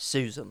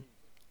 Susan.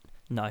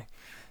 No,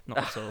 not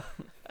at all.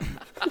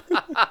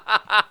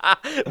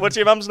 What's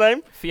your mum's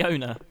name?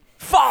 Fiona.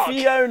 Fuck!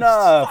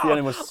 Fiona! Fuck!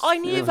 Fiona was. I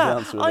knew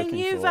that. I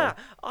knew for. that.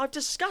 I've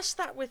discussed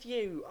that with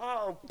you.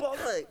 Oh,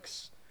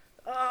 bollocks.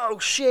 Oh,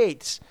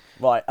 shit.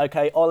 Right,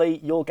 okay, Ollie,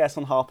 your guess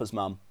on Harper's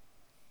mum.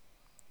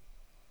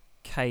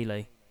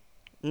 Kaylee.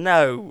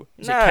 No.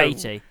 Is it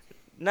Katie?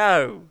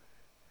 No.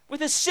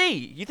 With a C.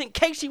 You think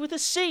Katie with a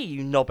C,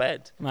 you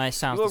knobhead. No, it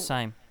sounds the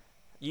same.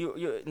 No,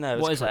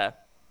 What it's is Claire. it?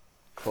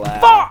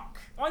 Claire. Fuck!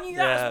 I knew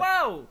that as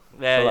well.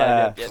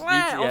 Yeah.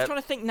 Claire. I was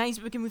trying to think names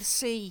that begin with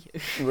C.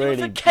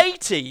 Really,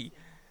 Katie.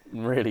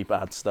 really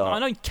bad start. I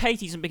know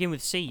Katie doesn't begin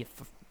with C, you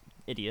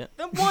idiot.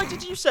 Then why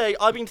did you say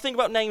I've been thinking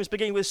about names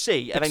beginning with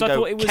C and Because then I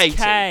go thought it was Katie?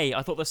 K.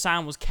 I thought the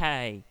sound was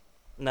K.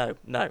 No,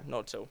 not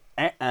at all.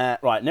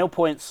 Right, nil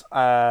points.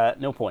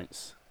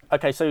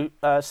 Okay, so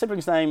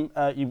sibling's name,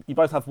 you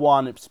both have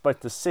one. It's both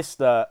the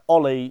sister.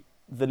 Ollie,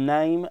 the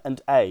name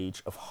and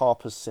age of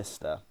Harper's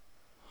sister.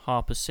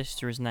 Harper's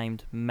sister is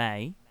named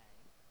May.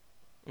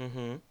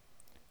 Mm-hmm.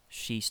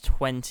 She's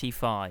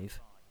 25.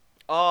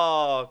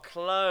 Oh,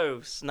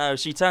 close. No,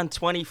 she turned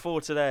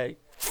 24 today.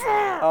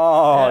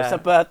 Oh, It's her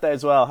birthday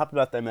as well. Happy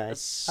birthday, May. A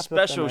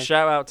special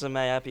shout out to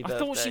May. Happy birthday. I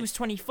thought she was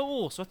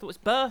 24, so I thought it was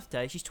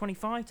birthday. She's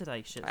 25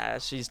 today. Shit.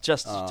 She's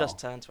just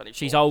turned 24.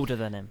 She's older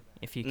than him,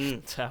 if you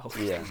can tell.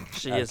 Yeah,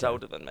 She is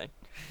older than me.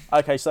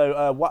 Okay,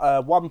 so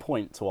 1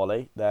 point to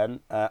Ollie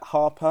then.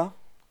 Harper.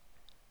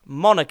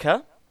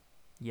 Monica.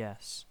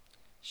 Yes.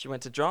 She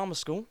went to drama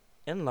school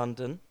in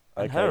London,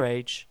 and Okay. her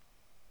age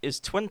is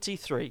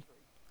 23.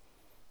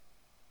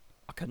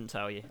 I couldn't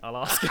tell you. I'll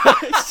ask.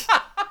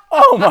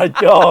 Oh my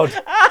God.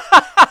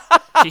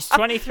 She's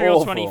 23 or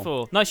Awful.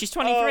 24. No, she's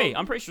 23.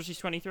 I'm pretty sure she's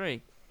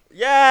 23.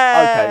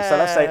 Yeah. Okay, so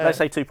let's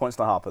say 2 points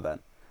to Harper then.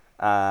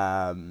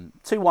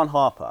 2-1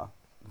 Harper.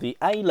 The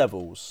A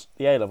levels.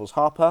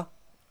 Harper.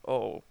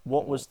 Oh.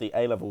 What was the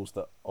A levels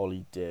that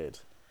Ollie did?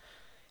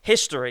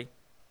 History.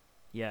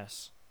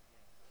 Yes.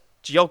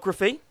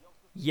 Geography.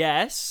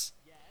 Yes.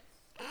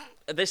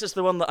 This is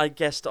the one that I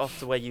guessed off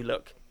the way you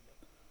look.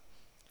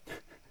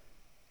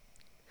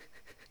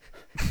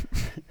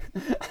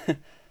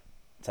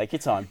 Take your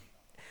time.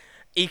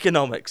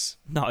 Economics.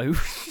 No.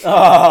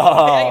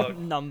 Oh,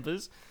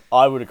 Numbers.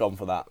 I would have gone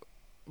for that.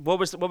 What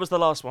was the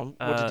last one?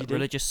 What did you do?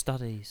 Religious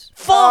studies.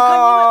 Fuck!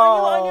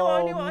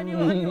 I knew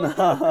it.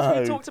 No.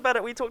 We talked about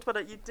it, you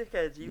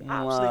dickhead. You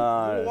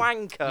absolute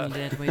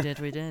wanker.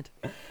 We did.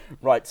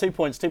 Right, 2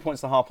 points. 2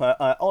 points to Harper.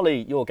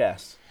 Ollie, your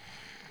guess.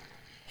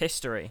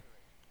 History.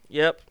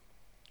 Yep.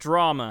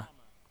 Drama.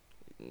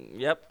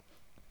 Yep.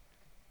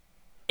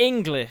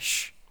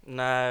 English.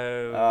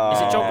 No.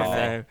 Is it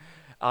geography? No.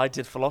 I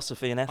did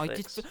philosophy and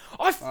ethics.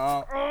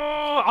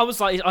 I was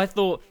like, I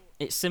thought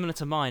it's similar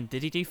to mine.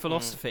 Did he do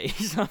philosophy?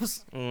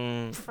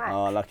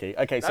 Oh, lucky.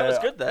 Okay, That was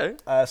good though.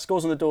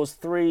 Scores on the doors: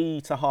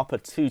 3 to Harper,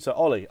 2 to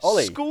Ollie.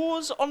 Ollie.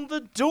 Scores on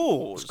the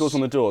doors. Scores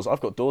on the doors.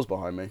 I've got doors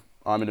behind me.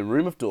 I'm in a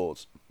room of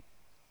doors.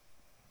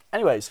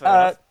 Anyways, Fair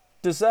enough.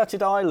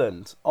 Deserted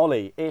island.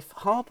 Ollie, if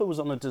Harper was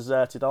on a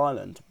deserted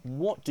island,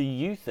 what do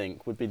you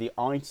think would be the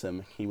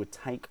item he would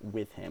take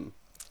with him?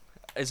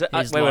 Is it?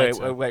 His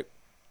Wait.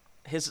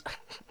 His.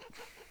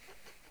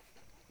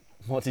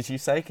 What did you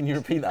say? Can you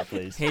repeat that,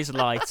 please? His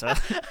lighter.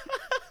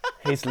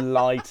 His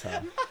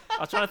lighter.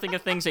 I was trying to think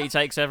of things that he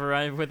takes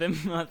everywhere with him.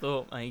 I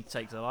thought he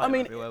takes a lighter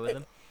everywhere with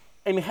him.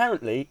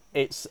 Inherently,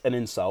 it's an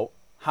insult.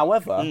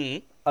 However,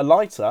 a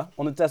lighter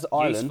on a desert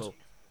island, Useful.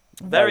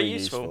 Very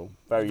useful.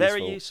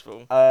 Very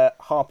useful.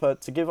 Harper,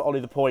 to give Ollie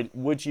the point,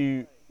 would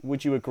you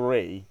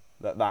agree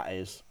that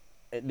is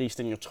at least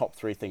in your top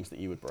 3 things that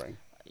you would bring?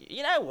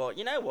 You know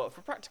what?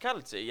 For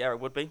practicality, yeah, it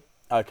would be.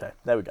 Okay,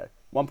 there we go.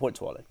 1 point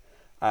to Ollie.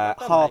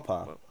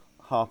 Harper,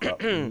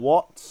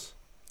 what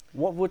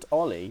would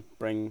Ollie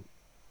bring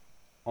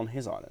on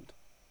his island?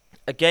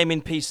 A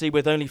gaming PC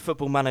with only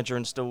Football Manager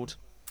installed.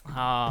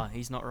 Ah,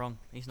 he's not wrong.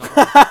 He's not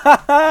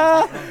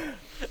wrong.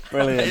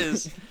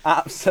 Brilliant.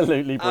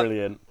 Absolutely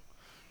brilliant.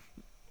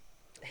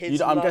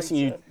 I'm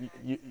guessing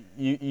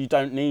you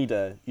don't need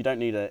an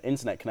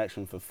internet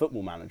connection for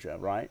Football Manager,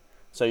 right?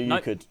 So you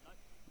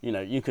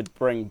could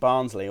bring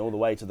Barnsley all the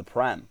way to the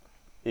Prem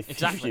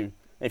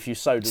if you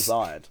so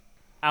desired.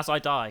 As I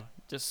die,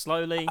 just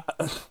slowly.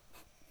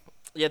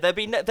 Yeah, there'd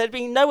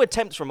be no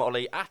attempts from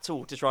Ollie at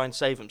all to try and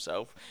save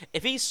himself.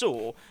 If he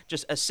saw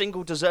just a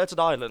single deserted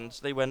island,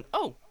 they went,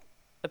 "Oh,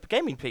 a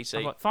gaming PC."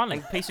 I'm like,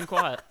 finally, peace and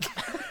quiet.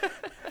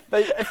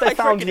 If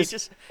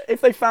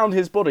they found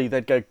his body,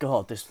 they'd go,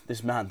 "God,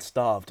 this man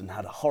starved and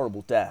had a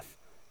horrible death."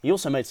 He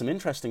also made some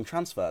interesting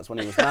transfers when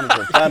he was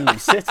manager of Birmingham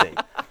City.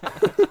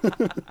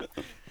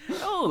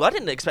 Oh, I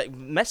didn't expect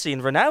Messi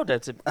and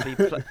Ronaldo to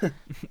be.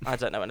 I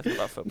don't know anything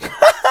about football.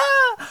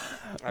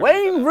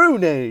 Wayne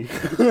Rooney.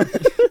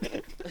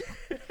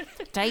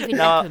 David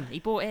Beckham, he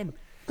bought him.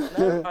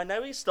 No, I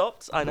know he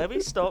stopped. Okay.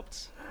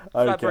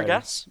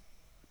 Fabregas.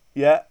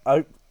 Yeah.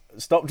 Oh,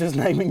 stop just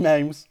naming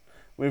names.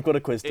 We've got a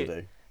quiz to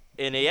do.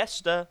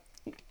 Iniesta.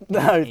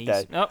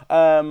 Okay.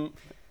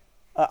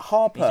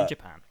 Harper. He's in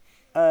Japan.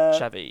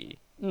 Xavi.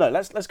 No,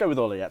 let's go with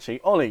Ollie actually.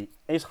 Ollie,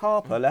 is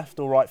Harper left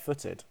or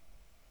right-footed?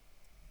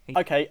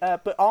 Okay,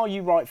 but are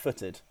you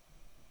right-footed?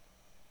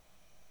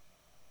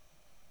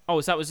 Oh,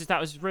 that was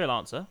his real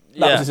answer?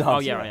 That was his answer. Oh,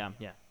 yeah, I am.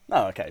 Yeah.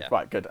 Oh, okay, Yeah.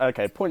 right, good.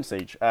 Okay, points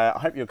each. I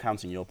hope you're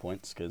counting your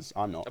points because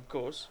I'm not. Of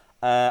course.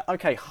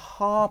 Okay,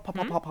 Harper.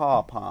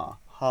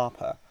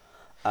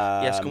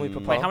 Yes, can we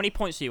propose? Wait, how many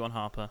points are you on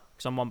Harper?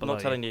 Because I'm one below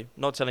you.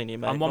 Not telling you,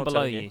 mate. I'm one Not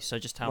below telling you, so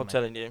just tell Not me.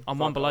 telling you. I'm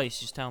one below you,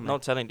 so just tell me.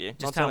 Not telling you.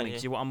 Just Not tell telling me,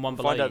 you. because I'm one We'll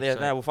below find out you. the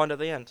now. We'll find out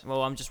the end.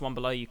 Well, I'm just one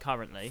below you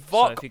currently.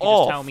 Fuck so if you could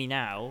off. just tell me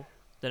now,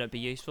 then it'd be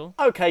useful.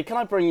 Okay, can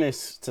I bring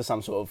this to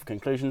some sort of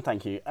conclusion?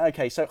 Thank you.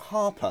 Okay, so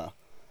Harper,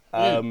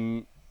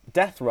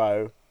 death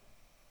row.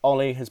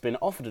 Ollie has been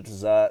offered a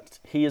dessert.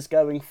 He is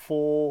going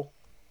for...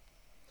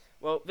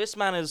 Well, this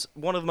man is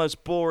one of the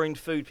most boring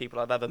food people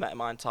I've ever met in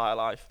my entire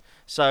life.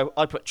 So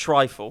I put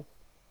trifle.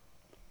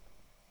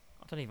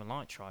 I don't even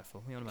like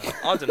trifle. What are you on about?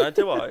 I don't know,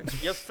 do I?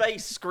 Your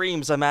face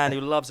screams a man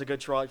who loves a good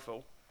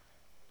trifle.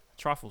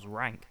 Trifle's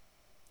rank.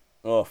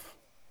 Oof.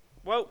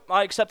 Well,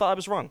 I accept that I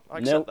was wrong. I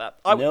accept that.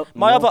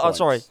 My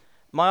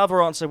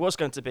other answer was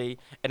going to be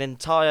an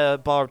entire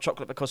bar of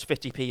chocolate that costs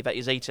 50p that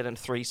is eaten in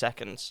 3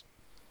 seconds.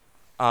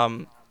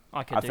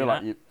 I could do feel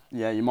that. like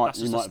you might That's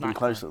just a have been snack,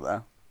 closer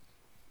there.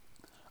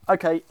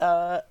 Okay,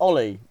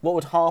 Ollie, what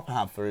would Harper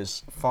have for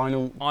his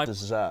final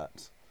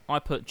dessert? I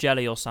put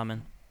jelly or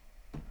salmon.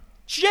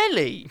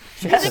 Jelly?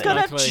 Jelly? Is it going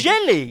to have Exactly.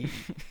 jelly?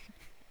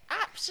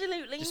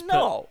 Absolutely Just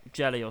not. put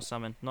jelly or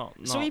salmon. Not.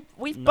 So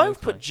we've no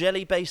both put flake.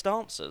 jelly-based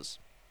answers.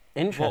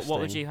 Interesting. What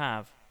would you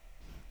have?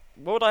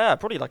 What would I have?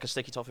 Probably like a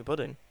sticky toffee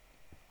pudding.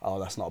 Oh,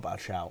 that's not a bad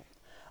shout.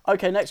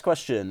 Okay, next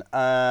question.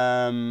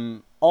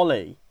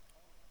 Ollie,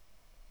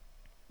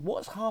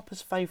 what's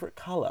Harper's favourite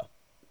colour?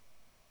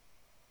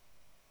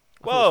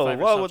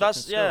 Whoa,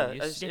 that's You're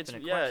it's skipping a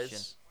yeah, question.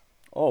 it's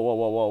Oh,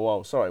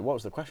 whoa. Sorry, what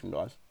was the question,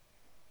 guys?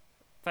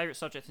 Favourite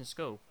subject in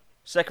school?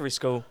 secondary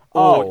school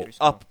Oh, or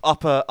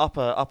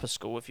upper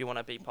school if you want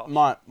to be posh.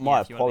 My if you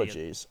wanna be a-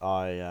 apologies.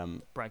 I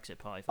Brexit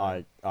party.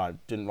 I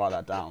didn't write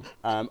that down.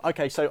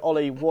 Okay, so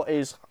Ollie, what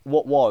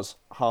was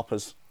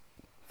Harper's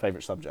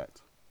favourite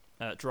subject?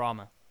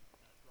 Drama.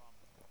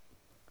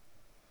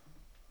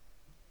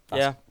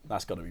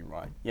 That's got to be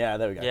right. Yeah,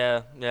 there we go.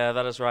 Yeah,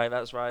 that is right.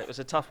 That's right. It was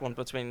a tough one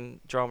between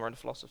drama and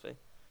philosophy,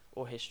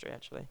 or history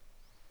actually.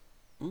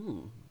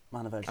 Man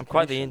of education. I'm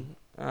quite the.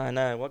 I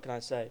know. What can I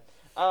say?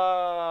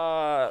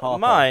 Harper.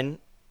 Mine.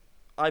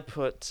 I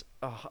put.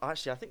 Oh,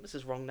 actually, I think this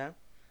is wrong now.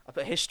 I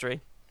put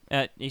history.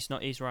 He's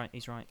not. He's right.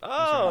 He's right.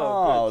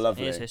 Oh, good.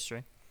 lovely. It is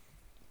history.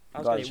 I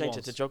was going Guys, to change it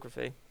it to was.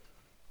 geography.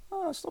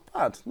 Oh, it's not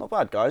bad. Not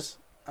bad, guys.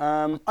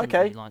 I didn't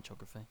Okay. really like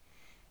geography.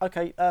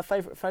 Okay.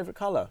 Favourite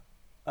colour?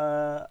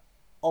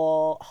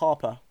 Or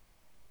Harper?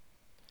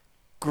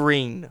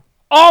 Green.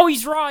 Oh,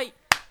 he's right.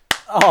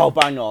 Oh,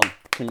 bang on.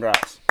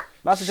 Congrats.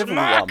 That's a difficult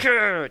Smack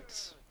one.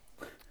 it!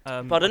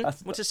 Um, Pardon?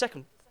 That's- What's his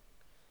second?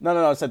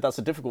 No, I said that's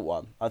a difficult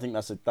one. I think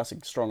that's a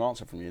strong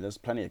answer from you. There's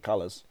plenty of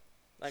colours.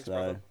 Thanks, So,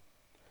 brother.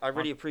 I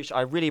really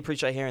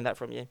appreciate hearing that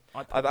from you.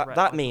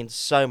 That means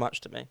so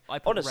much to me.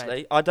 Honestly,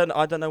 red. I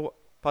don't know what.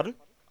 Pardon?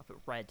 I put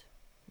red.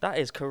 That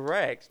is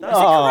correct. That's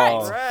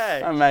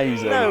correct.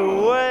 Amazing.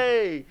 No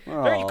way.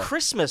 Oh. Very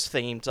Christmas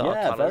themed. Yeah,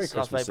 very colours,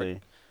 our favourite.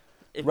 Christmassy.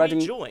 If Red we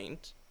and-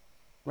 joined,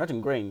 Red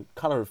and green,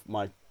 colour of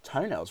my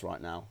toenails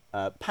right now.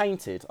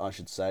 Painted, I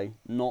should say,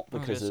 not I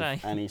was because of gonna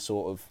say. any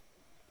sort of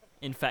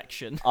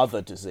Infection.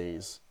 other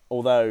disease.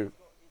 Although.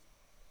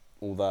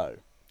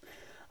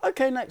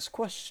 Okay, next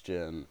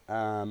question.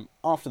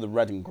 After the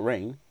red and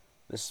green,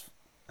 this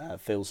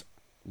feels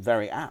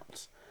very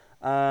apt.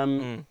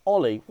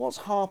 Ollie, what's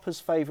Harper's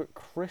favourite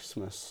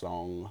Christmas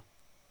song?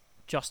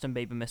 Justin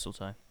Bieber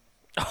Mistletoe.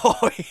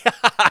 oh yeah,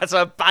 that's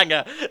a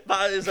banger.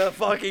 That is a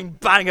fucking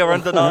banger,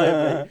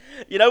 undeniably.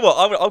 You know what?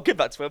 I'll give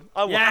that to him.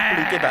 I will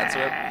happily give that to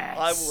him.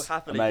 I will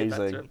happily give that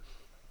to Amazing. him.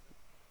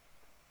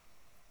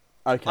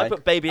 Okay. I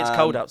put "Baby It's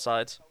Cold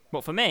Outside."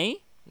 What, for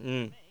me?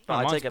 Oh,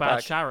 I mine's take it Bad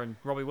back. Sharon,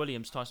 Robbie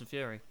Williams, Tyson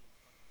Fury.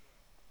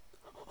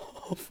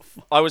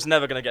 I was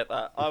never gonna get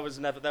that. I was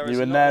never. There is You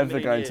were not a never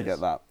million going years. to get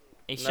that.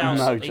 He No. shouts,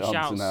 No he chance in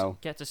shouts, hell.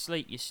 get to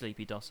sleep, you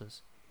sleepy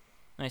dossers.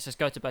 And he says,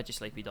 go to bed, you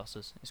sleepy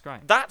dossers. It's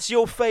great. That's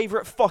your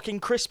favourite fucking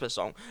Christmas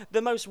song.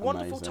 The most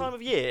wonderful Amazing. time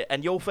of year,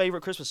 and your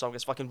favourite Christmas song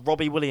is fucking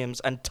Robbie Williams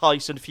and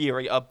Tyson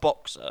Fury, a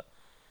boxer.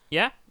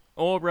 Yeah?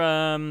 Or,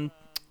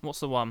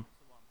 what's the one?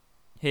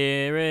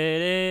 Here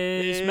it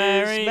is, Is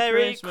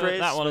Merry Christmas.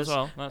 That one as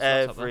well. That's up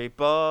there.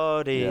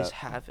 Everybody's Yeah.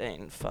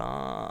 having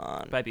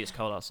fun. Baby, it's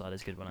cold outside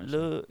is a good one, actually.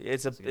 Look,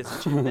 it's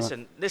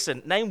a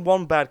listen. Name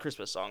one bad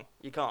Christmas song.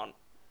 You can't.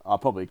 I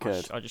probably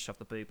could. I just shoved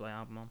the Buble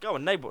album on. Go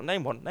on, name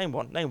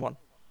one.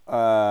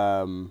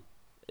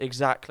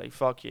 Exactly.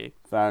 Fuck you.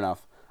 Fair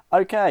enough.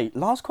 Okay,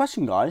 last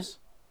question, guys.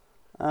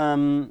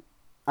 And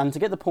to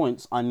get the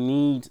points, I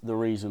need the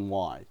reason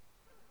why.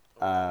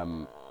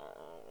 We're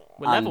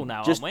level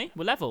now, just- aren't we?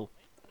 We're level.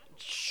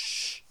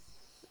 Shh.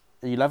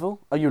 Are you level?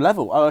 Oh, you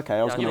level. Oh, okay.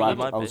 I was Yeah, going I to think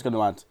you add. might I was be.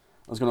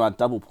 going to add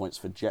double points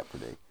for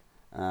Jeopardy.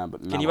 But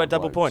Can no, you I add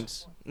double won't.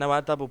 points? No,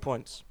 add double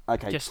points.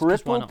 Okay, Just 'cause why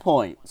triple not?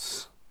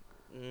 points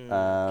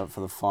for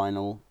the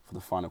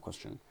final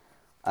question.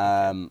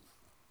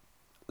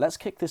 Let's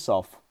kick this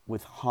off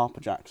with Harper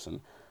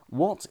Jackson.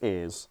 What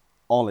is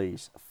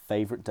Ollie's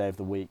favourite day of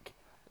the week,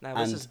 Now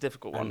this is a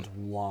difficult one.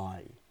 and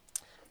why?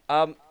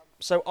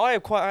 So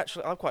I've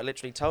quite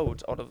literally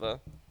told Oliver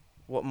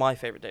what my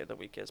favourite day of the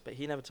week is, but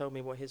he never told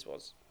me what his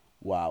was.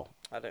 Wow.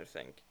 I don't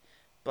think.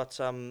 But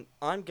I'm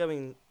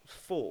going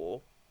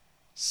for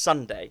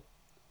Sunday.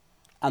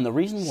 And the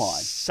reason why?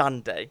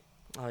 Sunday.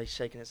 Oh, he's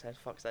shaking his head.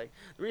 Fuck's sake.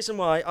 The reason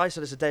why I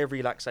said it's a day of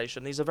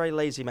relaxation. He's a very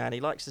lazy man. He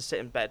likes to sit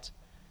in bed.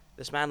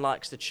 This man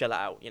likes to chill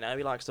out. You know,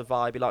 he likes to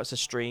vibe. He likes to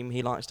stream.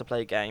 He likes to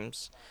play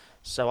games.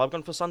 So I've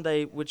gone for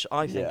Sunday, which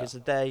I think Yeah. is the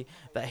day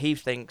that he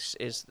thinks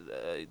is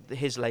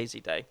his lazy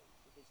day.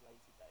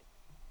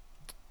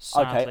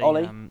 Sadly,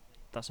 Ollie?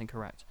 That's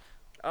incorrect.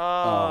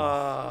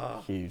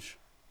 Ah. Huge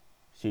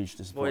What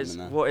disappointment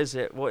is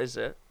there. What is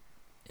it?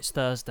 It's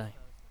Thursday.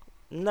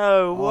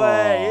 No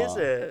way, Aw. is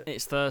it?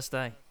 It's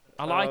Thursday.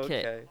 I like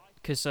it Okay.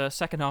 because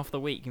second half of the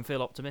week you can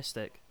feel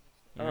optimistic.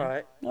 you know? All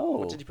right. Oh.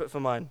 What did you put for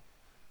mine?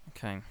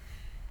 Okay.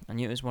 I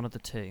knew it was one of the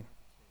two.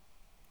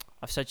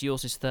 I've said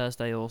yours is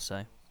Thursday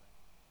also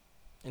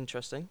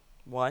Interesting.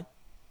 Why?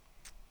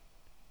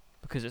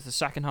 because it's the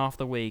second half of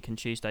the week and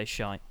Tuesday's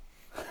shite.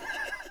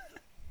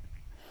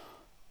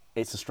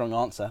 It's a strong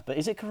answer, but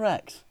is it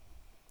correct?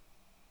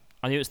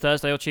 I knew it was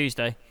Thursday or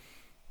Tuesday.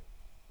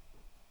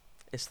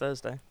 It's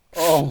Thursday.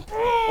 Oh. It's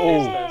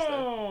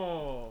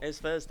Oh. Thursday. It's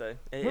Thursday.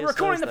 It We're is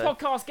recording Thursday. the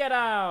podcast. Get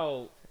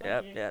out.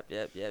 Yep.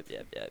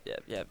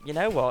 You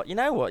know what?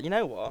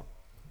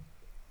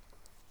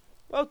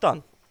 Well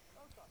done.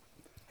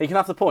 He can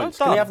have the points.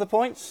 Well Can he done. have the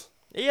points?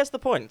 He has the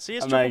points. He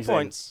has Amazing. triple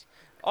points.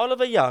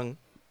 Oliver Young.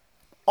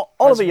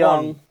 Oliver Has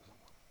Young, won.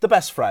 the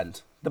best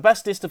friend. The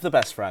bestest of the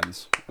best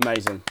friends.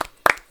 Amazing.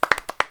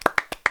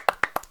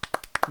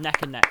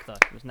 Neck and neck though.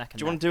 It was neck and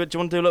Do you want neck. to do it? Do you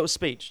want to do a little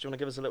speech? Do you want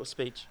to give us a little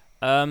speech?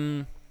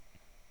 I'd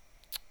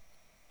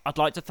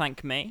like to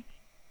thank me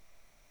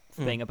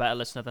for Hmm. being a better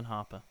listener than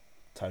Harper.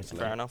 Totally.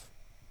 Fair enough.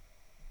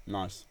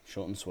 Nice.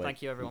 Short and sweet.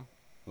 Thank you, everyone.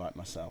 Like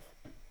myself.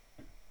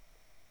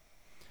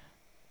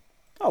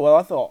 Oh, well,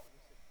 I thought...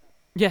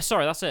 Yeah,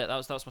 sorry, that's it. That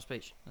was my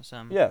speech. That's,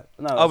 Yeah.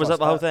 No, Oh, was that's that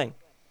the whole fair. thing?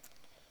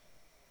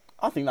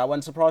 I think that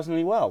went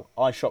surprisingly well.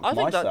 I shocked I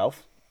think that-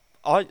 myself.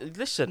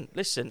 Listen.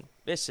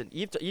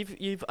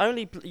 You've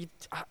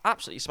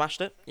absolutely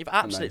smashed it. You've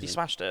absolutely Amazing.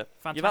 smashed it. You've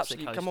Fantastic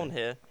absolutely come on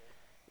hosting. here.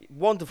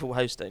 Wonderful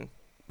hosting.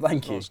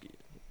 Thank you.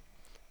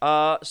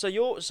 So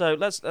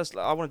let's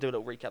I want to do a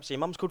little recap. So your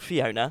mum's called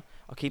Fiona.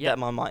 I'll keep Yep. that in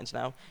my mind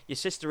now. Your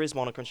sister is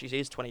Monica and she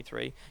is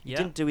 23. You Yeah.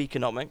 didn't do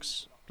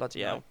economics.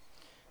 Bloody No.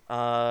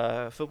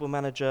 hell. Football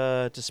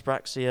manager,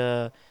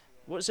 dyspraxia.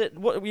 What is it?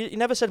 What you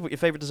never said what your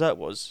favourite dessert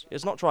was.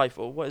 It's not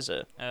trifle. What is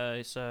it?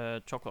 It's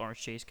chocolate orange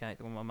cheesecake,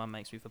 the one my mum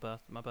makes me for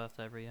my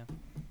birthday every year.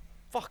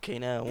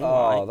 Fucking hell. Oh,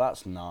 Alright.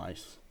 that's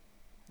nice.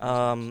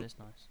 Um, It's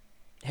nice.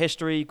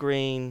 History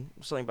Green,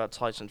 something about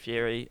Tyson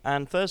Fury,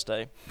 and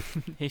Thursday.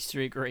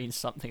 History Green,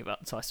 something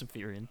about Tyson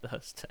Fury and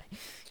Thursday.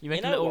 You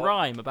make You a know little what?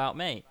 rhyme about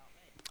me.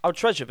 I'll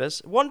treasure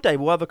this. One day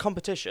we'll have a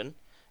competition,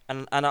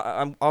 and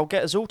I'll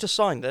get us all to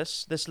sign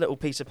this little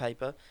piece of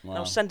paper, and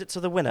I'll send it to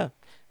the winner,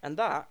 and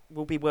that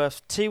will be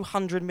worth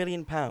 £200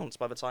 million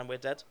by the time we're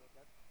dead.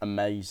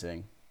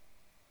 Amazing.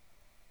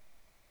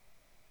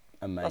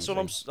 That's all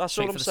I'm Shoot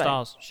saying. for the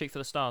stars. Shoot for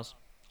the stars.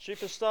 Shoot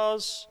for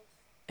stars.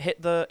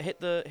 Hit the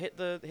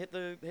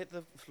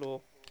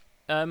floor.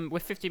 We're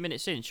 50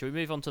 minutes in. Should we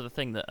move on to the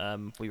thing that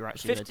we were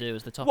actually going to do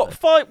as the topic? What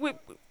 5?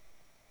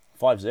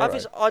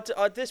 5-0.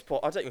 At this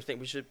point, I don't even think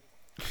we should.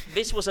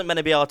 This wasn't meant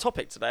to be our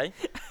topic today.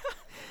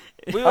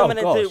 We Oh, were meant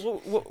to do.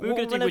 What we were going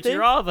to do gonna Would You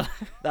Rather.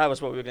 That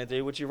was what we were going to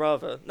do. Would you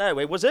rather? No,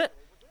 wait, was it?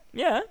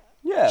 Yeah.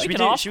 Yeah. We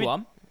can ask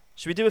one.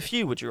 Should we do a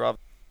few? Would you rather?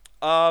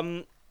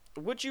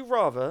 Would you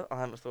rather? I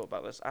haven't thought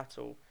about this at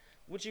all.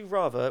 Would you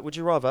rather?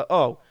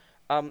 Oh,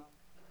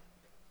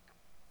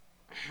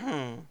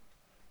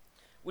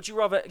 Would you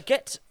rather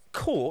get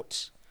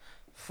caught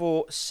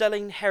for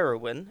selling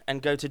heroin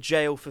and go to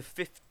jail for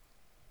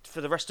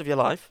the rest of your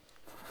life,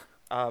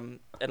 in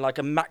like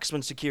a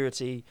maximum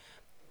security,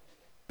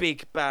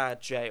 big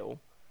bad jail,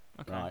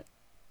 Okay. Right.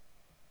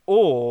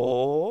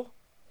 or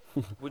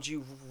would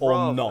you Or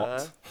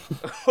rather,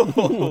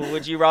 not.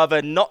 would you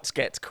rather not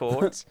get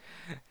caught?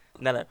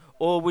 No.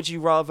 Or would you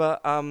rather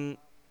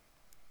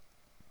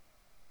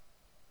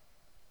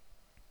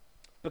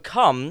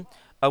become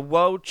a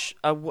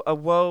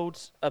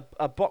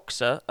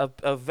boxer,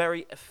 a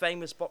very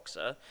famous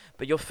boxer,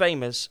 but you're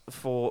famous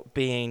for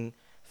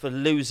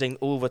losing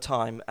all the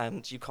time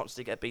and you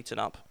constantly get beaten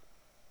up?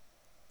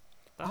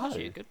 That's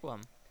actually a good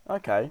one.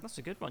 Okay. That's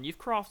a good one. You've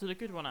crafted a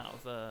good one out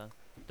of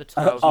the two.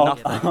 That was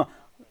nothing.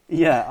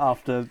 Yeah.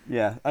 After.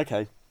 Yeah.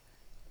 Okay.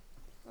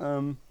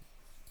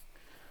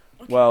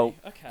 Well,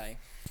 Okay.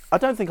 I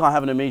don't think I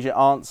have an immediate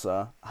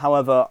answer.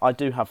 However, I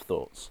do have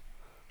thoughts.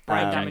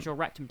 Brain Um, damage or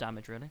rectum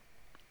damage, really?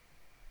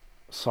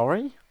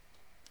 Sorry?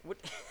 Would-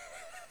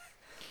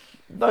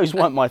 Those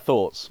weren't my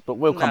thoughts, but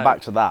we'll come No.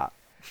 back to that.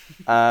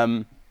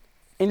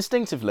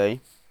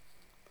 Instinctively,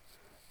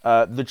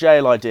 the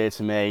jail idea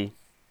to me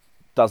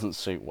doesn't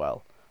suit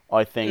well.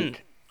 I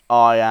think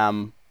I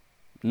am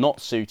not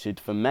suited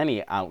for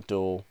many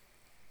outdoor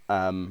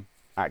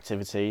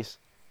activities.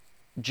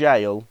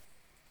 Jail,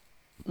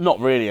 not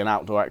really an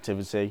outdoor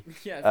activity.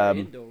 Yeah, very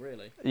indoor,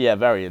 really. Yeah,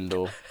 very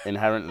indoor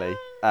inherently.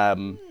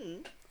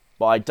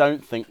 But I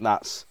don't think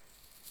that's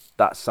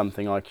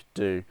something I could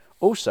do.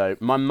 Also,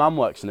 my mum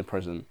works in a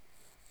prison.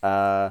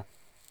 And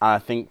I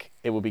think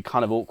it would be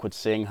kind of awkward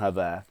seeing her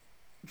there.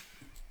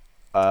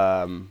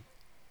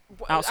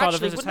 Outside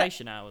Actually, of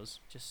visitation hours,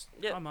 just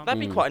Yeah, hi, Mum. that'd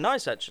be quite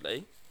nice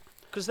actually.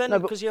 Because then, No,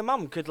 but- because your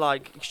mum could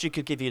she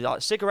could give you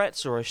like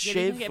cigarettes or a Yeah, but you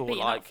shiv can get or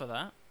beaten like. up for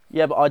that.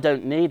 Yeah, but I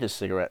don't need a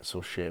cigarettes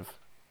or shiv.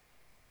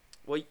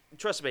 Well,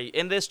 trust me,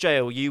 in this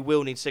jail you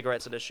will need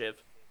cigarettes and a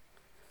shiv.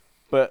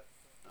 But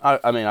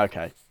I mean,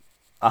 okay,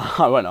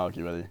 I won't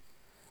argue with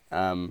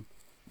you.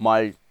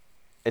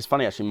 It's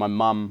funny actually. My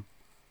mum,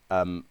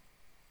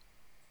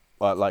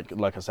 well,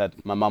 like I said,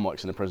 my mum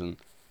works in a prison,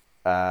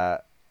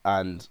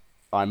 and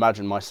I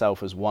imagine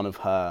myself as one of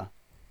her.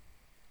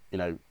 You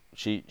know,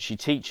 she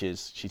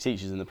teaches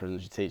in the prison.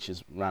 She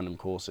teaches random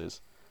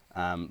courses,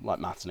 like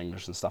maths and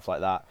English and stuff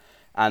like that.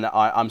 And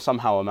I'm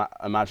somehow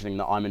imagining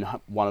that I'm in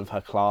one of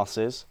her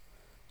classes.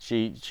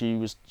 She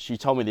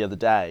told me the other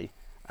day.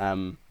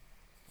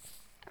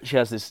 She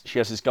has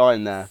this guy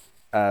in there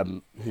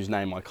whose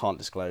name I can't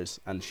disclose,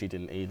 and she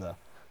didn't either.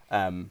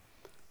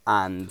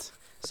 And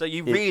So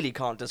you really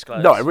can't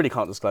disclose. no, I really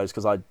can't disclose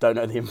because I don't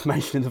know the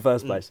information in the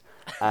first place.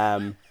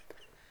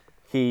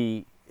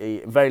 He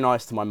very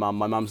nice to my mum.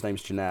 My mum's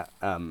name's Jeanette,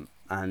 and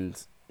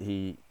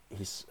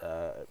he's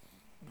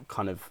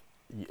kind of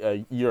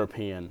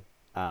European,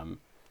 and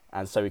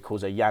so he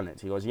calls her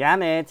Janet. He goes,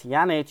 Janet,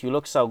 you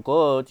look so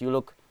good.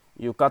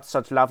 You've got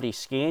such lovely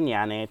skin,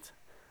 Janet.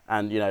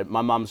 And you know,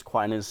 my mum's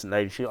quite an innocent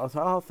lady. She goes,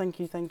 oh, thank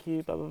you,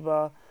 blah blah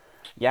blah.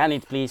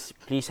 Janet,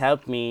 please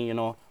help me. You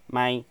know,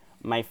 my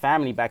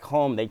family back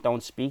home, they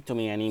don't speak to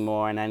me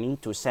anymore, and I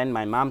need to send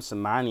my mum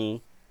some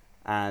money.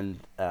 And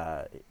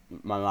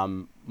my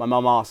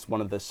mum asked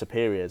one of the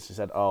superiors. She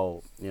said,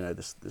 "Oh, you know,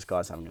 this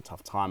guy's having a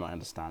tough time. I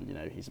understand. You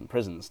know, he's in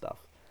prison and stuff.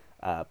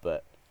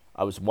 But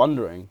I was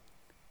wondering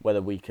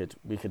whether we could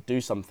do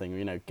something.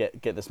 You know,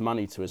 get this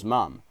money to his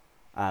mum,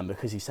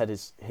 because he said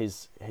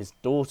his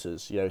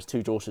daughters, you know, his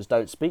two daughters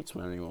don't speak to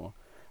him anymore.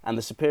 And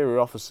the superior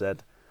officer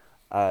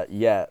said,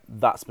 yeah,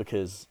 that's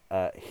because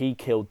he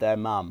killed their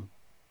mum."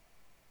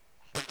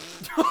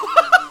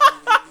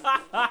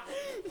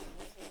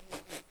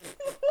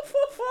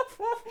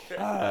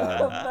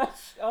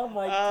 Oh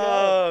my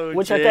god!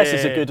 Which I guess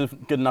is a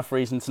good enough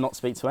reason to not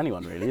speak to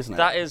anyone, really, isn't it?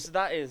 That is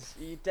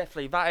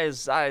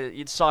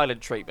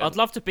silent treatment. I'd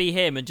love to be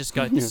him and just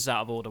go, "This is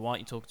out of order. Why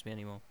aren't you talking to me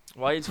anymore?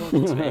 Why are you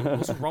talking to me?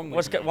 What's wrong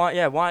with me? Why?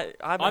 Yeah, why?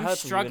 I haven't I'm heard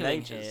from you in struggling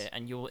ages. here,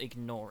 and you're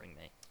ignoring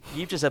me."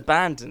 You've just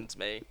abandoned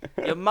me.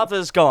 Your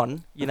mother's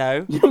gone, you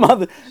know. Your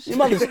mother's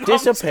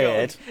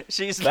disappeared.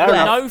 She's Fair left.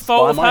 enough. No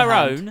fault By of my her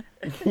hand.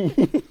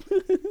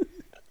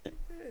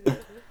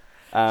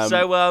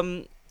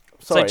 own.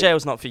 So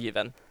jail's not for you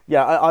then.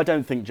 Yeah, I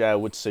don't think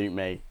jail would suit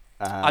me.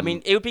 I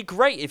mean, it would be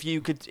great if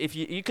you could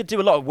do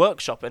a lot of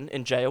workshopping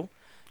in jail.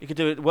 You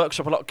could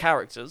workshop a lot of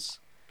characters.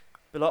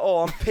 Be like,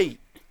 oh, I'm Pete.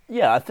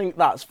 Yeah, I think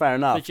that's fair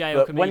enough. jail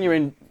But comedian. when you're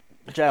in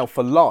jail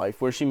for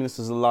life, we're assuming this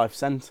is a life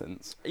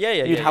sentence.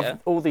 You'd have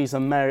all these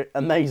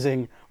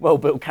amazing,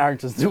 well-built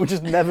characters that would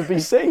just never be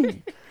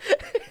seen.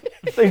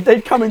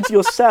 They'd come into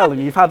your cell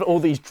and you've had all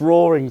these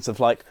drawings of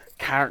like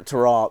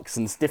character arcs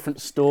and different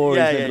stories.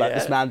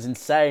 This man's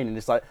insane, and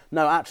it's like,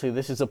 no, actually,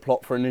 this is a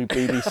plot for a new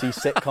BBC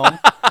sitcom.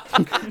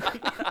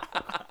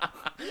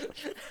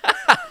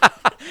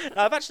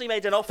 I've actually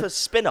made an Office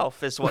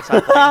spin-off. Is what's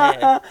happening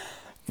here.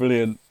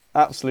 Brilliant,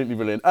 absolutely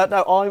brilliant.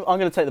 No, I'm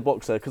going to take the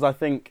boxer because I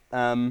think,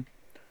 I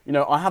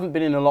haven't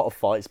been in a lot of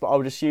fights, but I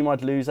would assume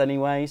I'd lose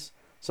anyways.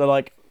 So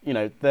like,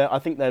 I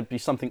think there'd be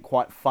something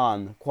quite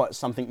fun, quite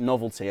something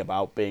novelty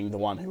about being the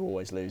one who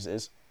always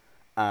loses.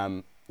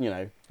 The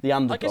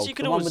underdog,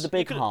 the one with the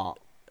big heart.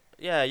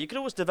 Yeah, you could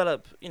always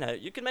develop.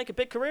 You could make a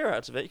big career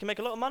out of it. You can make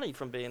a lot of money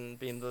from being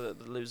the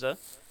loser.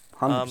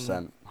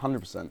 100%.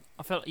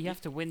 I feel like you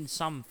have to win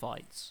some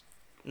fights.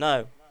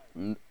 No.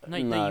 No,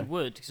 you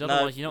would, because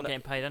otherwise you're not getting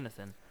paid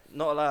anything.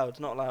 Not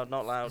allowed.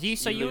 Are you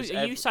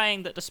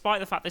saying that despite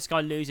the fact this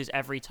guy loses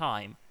every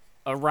time,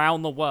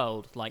 around the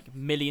world, like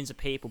millions of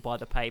people buy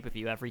the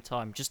pay-per-view every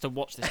time just to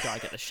watch this guy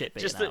get the shit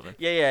beaten out of him?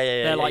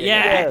 Yeah. They're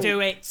like,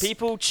 do it.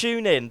 People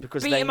tune in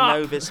because Beat they him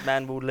know up. this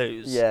man will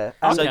lose. Yeah.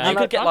 So you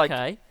could get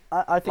I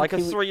think like a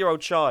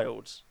 3-year-old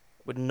child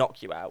would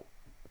knock you out.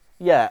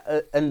 Yeah,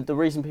 and the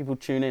reason people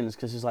tune in is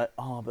because it's like,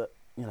 oh, but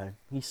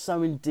he's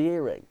so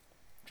endearing.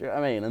 Do you know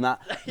what I mean? And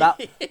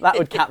that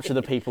would capture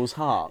the people's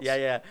hearts.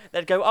 Yeah.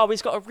 They'd go, oh,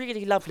 he's got a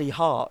really lovely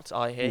heart.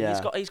 I hear.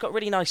 Yeah. He's got a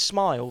really nice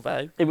smile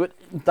though.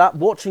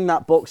 Watching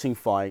that boxing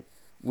fight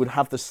would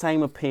have the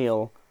same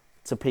appeal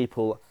to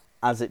people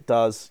as it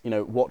does,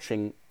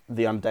 watching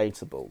The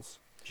Undateables.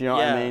 Do you know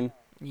what I mean?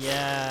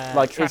 Yeah.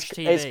 Like trash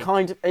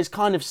TV. it's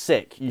kind of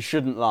sick. You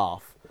shouldn't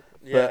laugh.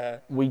 Yeah.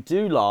 But we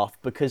do laugh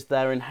because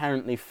they're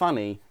inherently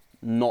funny,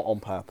 not on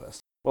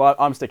purpose. Well,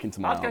 I'm sticking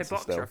to my I'd go answer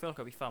boxer. still. I feel like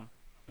it'd be fun.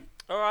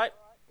 All right.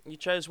 You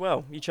chose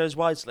well. You chose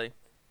wisely.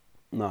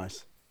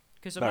 Nice.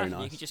 Because Very imagine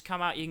nice. you can just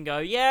come out, you can go,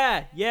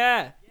 yeah.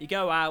 You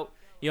go out,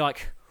 you're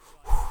like,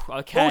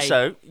 okay.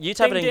 Also, you'd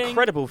have an Ding, ding.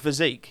 incredible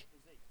physique.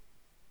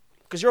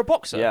 Because you're a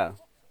boxer. Yeah,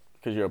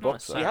 because you're a Not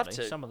boxer. You have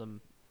necessarily, to. Some of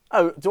them.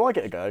 Oh, do I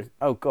get a go?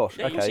 Oh gosh.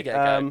 Yeah, you okay. should get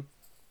a go.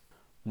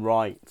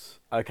 Right.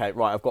 Okay.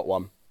 Right. I've got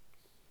one.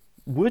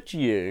 Would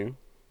you?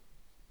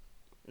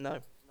 No.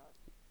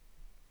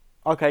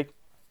 Okay.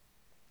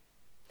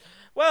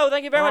 Well,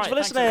 thank you very much for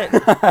Thanks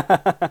listening.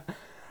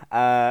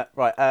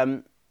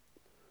 Right.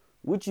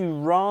 Would you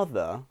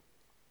rather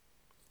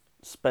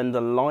spend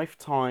a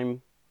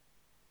lifetime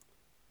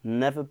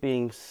never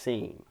being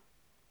seen,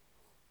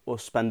 or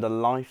spend a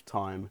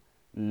lifetime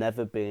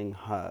never being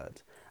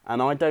heard?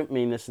 And I don't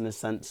mean this in the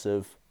sense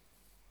of,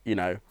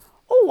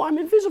 oh, I'm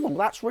invisible,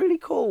 that's really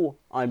cool.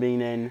 I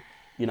mean in,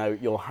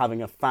 you're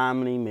having a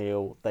family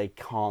meal, they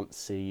can't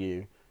see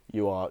you.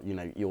 You are,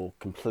 you're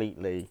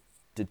completely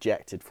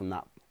dejected from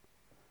that.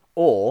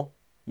 Or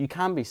you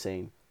can be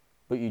seen,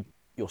 but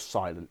you're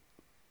silent.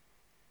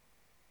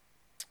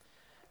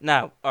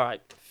 Now, all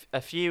right,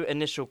 a few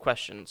initial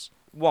questions.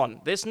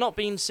 One, this not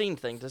being seen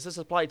thing, does this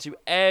apply to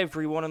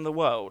everyone in the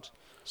world?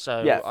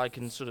 So Yeah. I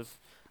can sort of...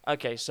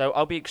 Okay, so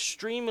I'll be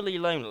extremely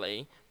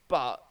lonely,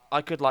 but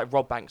I could,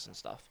 rob banks and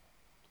stuff.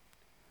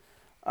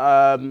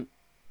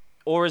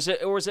 Or is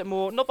it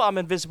more, not that I'm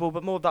invisible,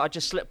 but more that I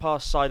just slip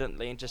past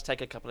silently and just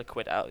take a couple of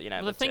quid out,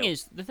 Well, the thing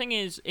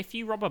is, if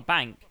you rob a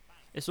bank,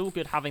 it's all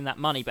good having that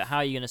money, but how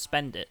are you going to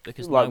spend it?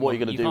 Because What are you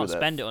going to do can't with it?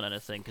 spend it on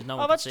anything because no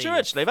one Oh, can that's see true, you.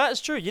 actually. That is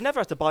true. You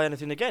never have to buy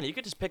anything again. You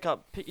could just pick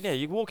up,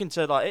 you walk into,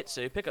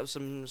 Itsu, pick up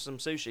some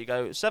sushi,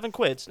 go,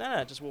 £7.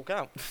 No, just walk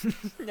out.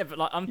 Yeah,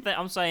 but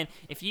I'm saying,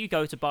 if you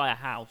go to buy a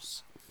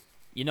house,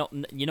 you're not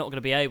going to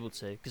be able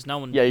to because no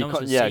one. Yeah, no one's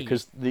gonna see you.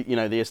 because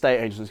the estate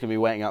agent's going to be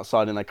waiting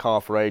outside in their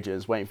car for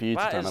ages, waiting for you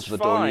to That turn is up at the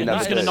door. And you fine. They're never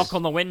just going to do. knock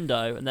on the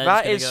window and then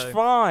That is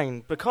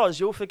fine, because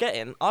you're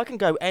forgetting, I can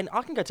go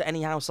to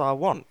any house I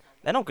want.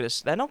 They're not gonna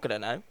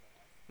know.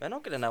 They're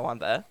not gonna know I'm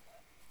there.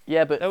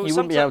 Yeah, but you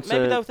wouldn't be able to.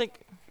 Maybe they'll think.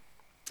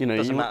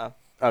 Doesn't matter.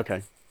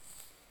 Okay.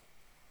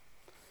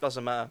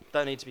 Doesn't matter.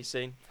 Don't need to be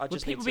seen.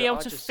 Would people be able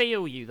to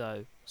feel you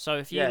though? So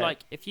if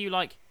you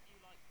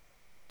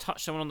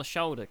touch someone on the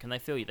shoulder, can they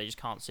feel you? They just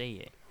can't see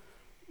you.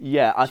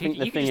 Yeah, I So think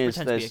you the can thing just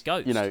is, pretend to be a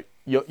there's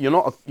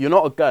ghost. you're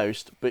not a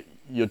ghost, but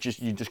you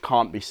just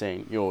can't be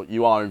seen.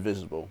 You are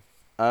invisible.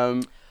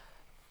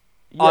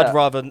 Yeah. I'd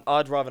rather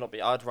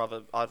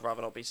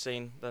not be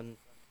seen than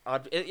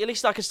at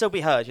least I can still be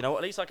heard.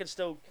 At least I can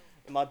still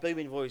in my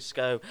booming voice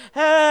go,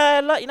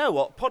 hey, you know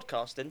what?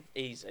 Podcasting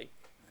easy.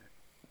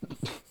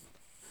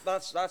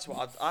 That's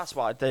what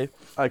I do.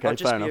 Okay, I'd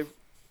just fair enough.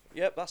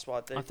 Yep, that's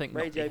what I do. I think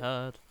radio. not be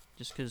heard.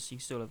 just because you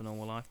still live a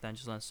normal life, then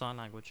just learn sign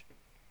language.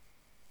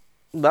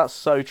 That's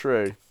so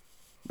true.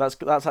 That's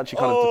actually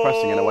kind of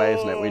depressing in a way,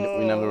 isn't it? We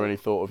never really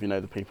thought of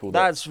the people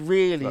That's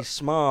really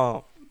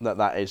smart.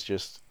 that is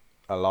just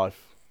a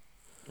life.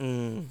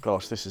 Mm.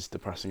 Gosh, this is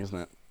depressing, isn't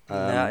it?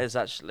 That is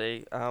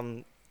actually.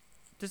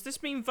 Does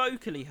this mean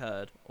vocally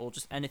heard, or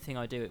just anything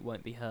I do it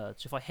won't be heard?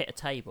 So if I hit a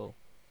table,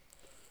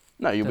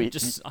 No, you'll be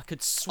I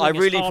could swing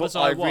as hard as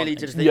I want. really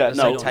did think it was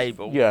a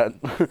table. Yeah,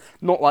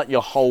 not like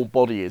your whole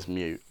body is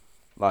mute,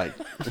 like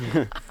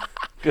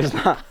because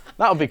that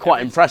would be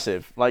quite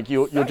impressive. Like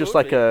you're just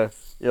like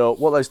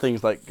what are those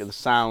things like the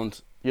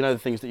sound? The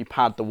things that you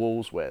pad the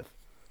walls with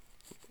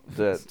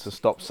to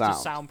stop sound.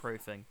 Just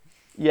soundproofing.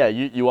 Yeah,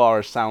 you are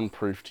a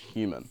soundproofed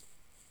human.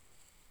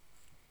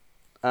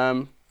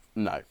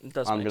 No, It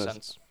does make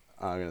sense.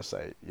 I'm gonna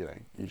say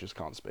you just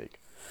can't speak.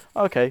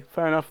 Okay,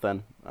 fair enough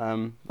then. I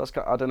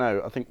don't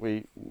know. I think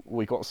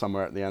we got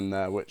somewhere at the end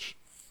there, which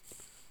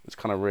is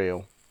kind of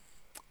real.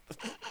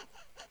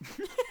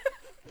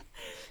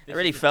 I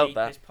really felt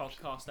that. This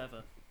podcast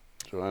ever.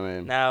 Do you know what I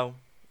mean? Now,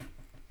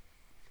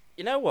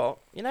 you know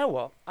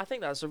what? I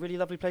think that's a really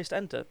lovely place to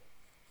end it.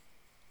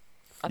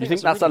 You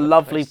think that's a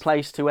lovely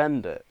place to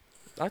end it?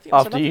 I think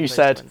after you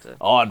said,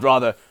 "Oh, I'd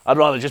rather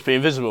just be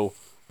invisible,"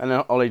 and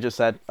then Ollie just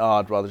said, "Oh,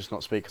 I'd rather just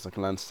not speak because I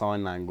can learn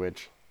sign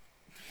language."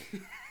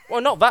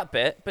 Well, not that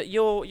bit, but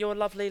your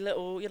lovely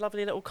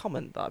little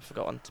comment that I've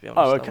forgotten, to be honest.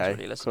 Oh, I was okay,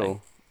 really listening.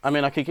 cool. I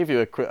mean, I could give you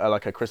a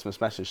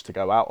Christmas message to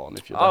go out on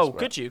if you're Oh,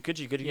 desperate. could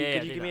you give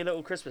me a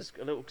little Christmas,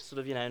 a little sort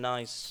of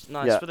nice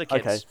Yeah, for the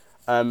kids?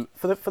 Okay.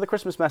 For the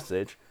Christmas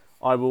message,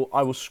 I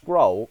will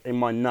scroll in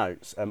my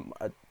notes.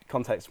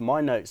 Context my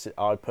notes.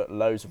 I put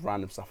loads of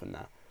random stuff in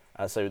there.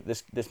 So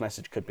this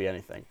message could be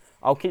anything.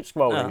 I'll keep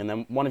scrolling, and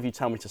then one of you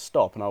tell me to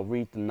stop, and I'll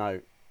read the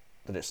note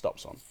that it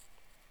stops on.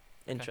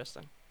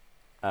 Interesting.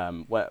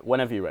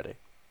 Whenever you're ready.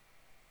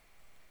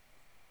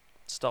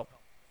 Stop.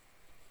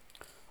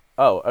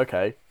 Oh,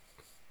 okay.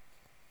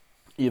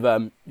 You've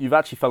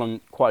actually fell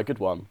on quite a good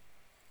one.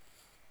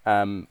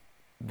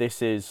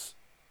 This is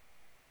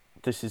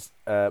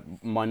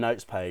my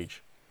notes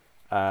page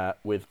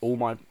with all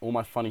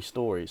my funny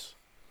stories.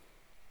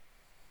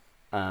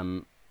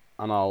 And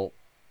I'll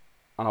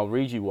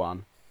read you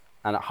one,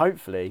 and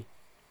hopefully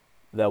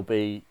there'll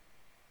be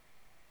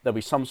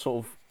some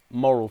sort of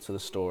moral to the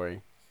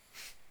story.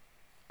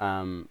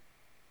 Okay,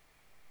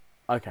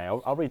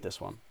 I'll read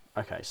this one.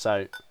 Okay,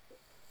 so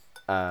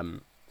I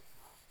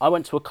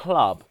went to a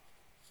club,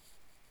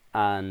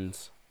 and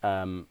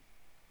I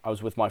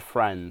was with my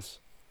friends,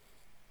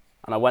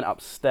 and I went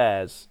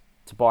upstairs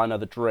to buy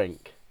another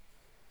drink,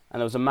 and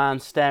there was a man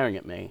staring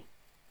at me.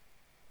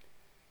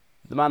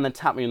 The man then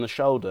tapped me on the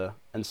shoulder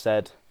and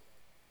said,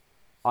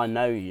 "I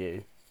know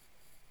you."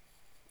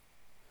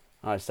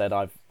 I said,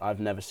 I've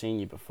never seen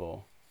you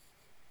before.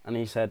 And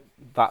he said,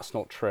 "That's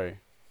not true.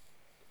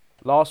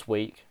 Last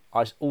week,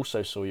 I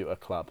also saw you at a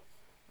club,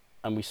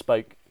 and we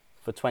spoke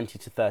for 20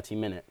 to 30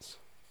 minutes.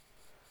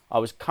 I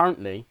was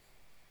currently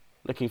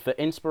looking for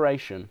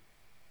inspiration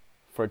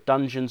for a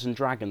Dungeons and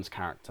Dragons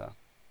character."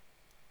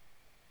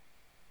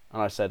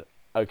 And I said,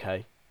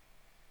 "Okay."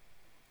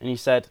 And he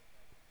said,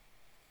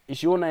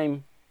 "Is your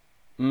name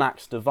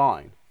Max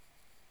Devine?"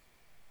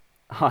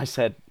 I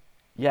said,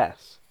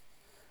 "Yes."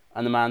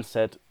 And the man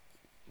said,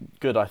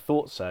 "Good, I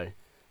thought so,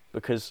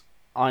 because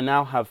I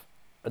now have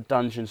a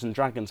Dungeons and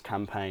Dragons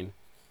campaign,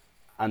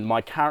 and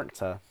my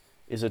character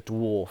is a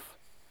dwarf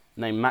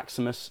named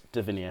Maximus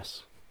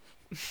Divinius."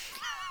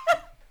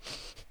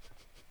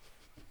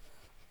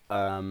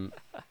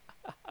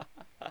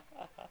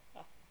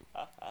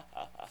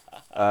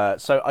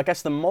 So I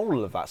guess the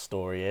moral of that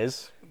story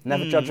is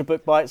never judge a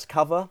book by its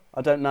cover.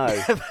 I don't know.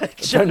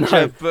 Judge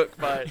a book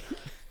by.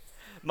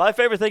 My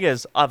favourite thing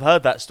is I've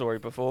heard that story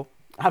before.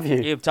 Have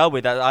you? You've told me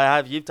that. I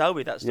have. You've told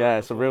me that story. Yeah,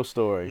 it's before. a real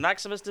story.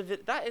 Maximus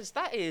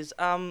that is.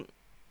 You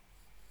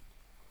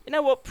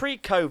know what?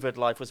 Pre-COVID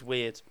life was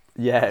weird.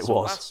 Yeah, it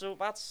was.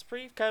 That's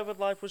pre-COVID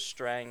life was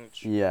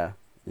strange. Yeah.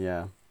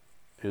 It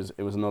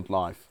was an odd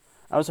life.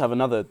 I also have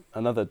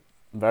another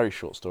very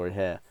short story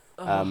here,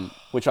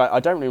 which I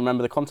don't really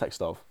remember the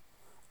context of.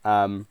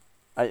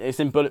 It's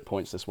in bullet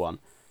points, this one.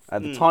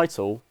 The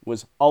title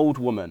was "Old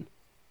Woman."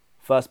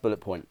 First bullet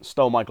point,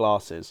 stole my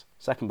glasses.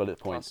 Second bullet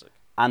point, Classic.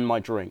 And my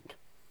drink.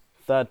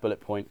 Third bullet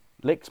point,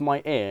 licked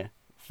my ear.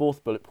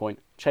 Fourth bullet point,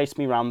 chased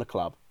me round the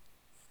club.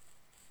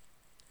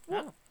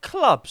 What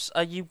clubs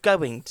are you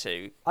going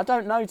to? I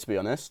don't know, to be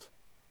honest.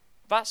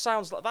 That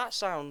sounds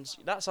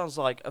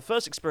like a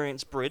first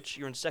experience bridge.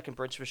 You're in second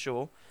bridge for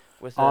sure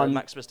with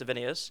Maximus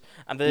Divinius,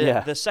 and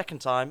the second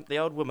time, the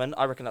old woman.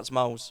 I reckon that's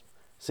Moles.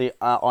 See,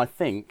 I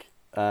think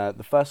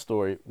the first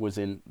story was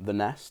in The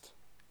Nest,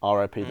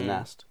 R.I.P. The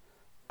Nest,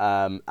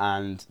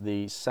 and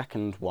the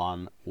second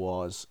one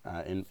was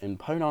in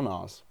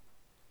Ponanars.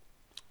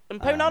 In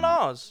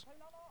Ponanars.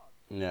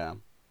 Yeah.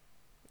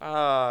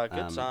 Ah,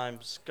 good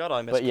times. God,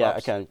 I miss. But yeah,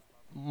 clubs. okay.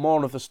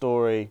 Moral of the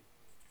story.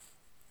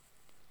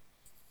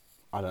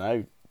 I don't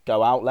know.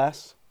 Go out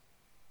less.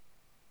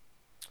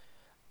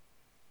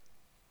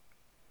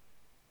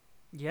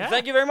 Yeah.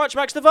 Thank you very much,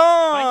 Max Devine.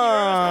 Thank you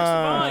very much,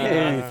 Max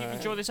Devine. If you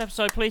enjoyed this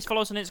episode, please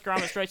follow us on Instagram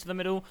at Straight to the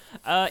Middle.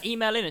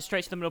 Email in at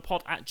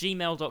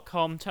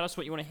straighttothemiddlepod@gmail.com. Tell us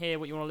what you want to hear,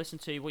 what you want to listen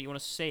to, what you want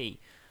to see.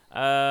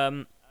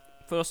 Follow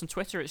us on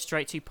Twitter at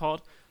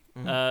Straight2Pod.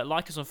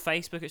 Like us on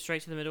Facebook at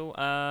Straight to the Middle.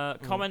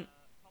 Comment,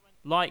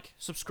 like,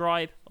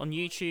 subscribe on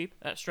YouTube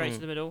at Straight to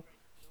the Middle.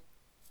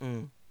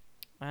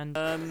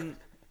 And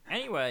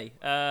anyway,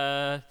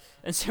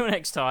 until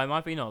next time,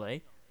 I've been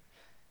Ollie.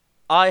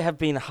 I have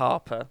been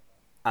Harper.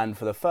 And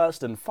for the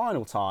first and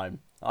final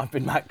time, I've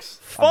been Max.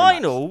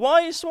 Final?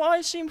 Why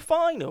assume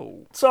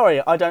final? Sorry,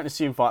 I don't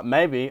assume final.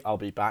 Maybe I'll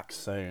be back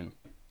soon.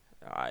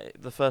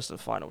 Alright, the first and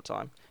final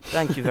time.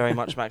 Thank you very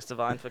much, Max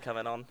Devine, for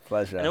coming on.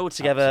 Pleasure. And all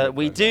together, Absolute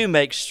we pleasure. do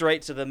make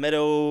Straight to the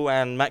Middle,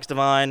 and Max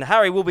Devine.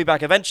 Harry will be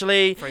back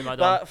eventually. Free my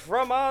dog. But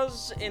from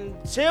us,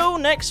 until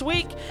next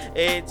week,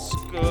 it's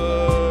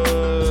good.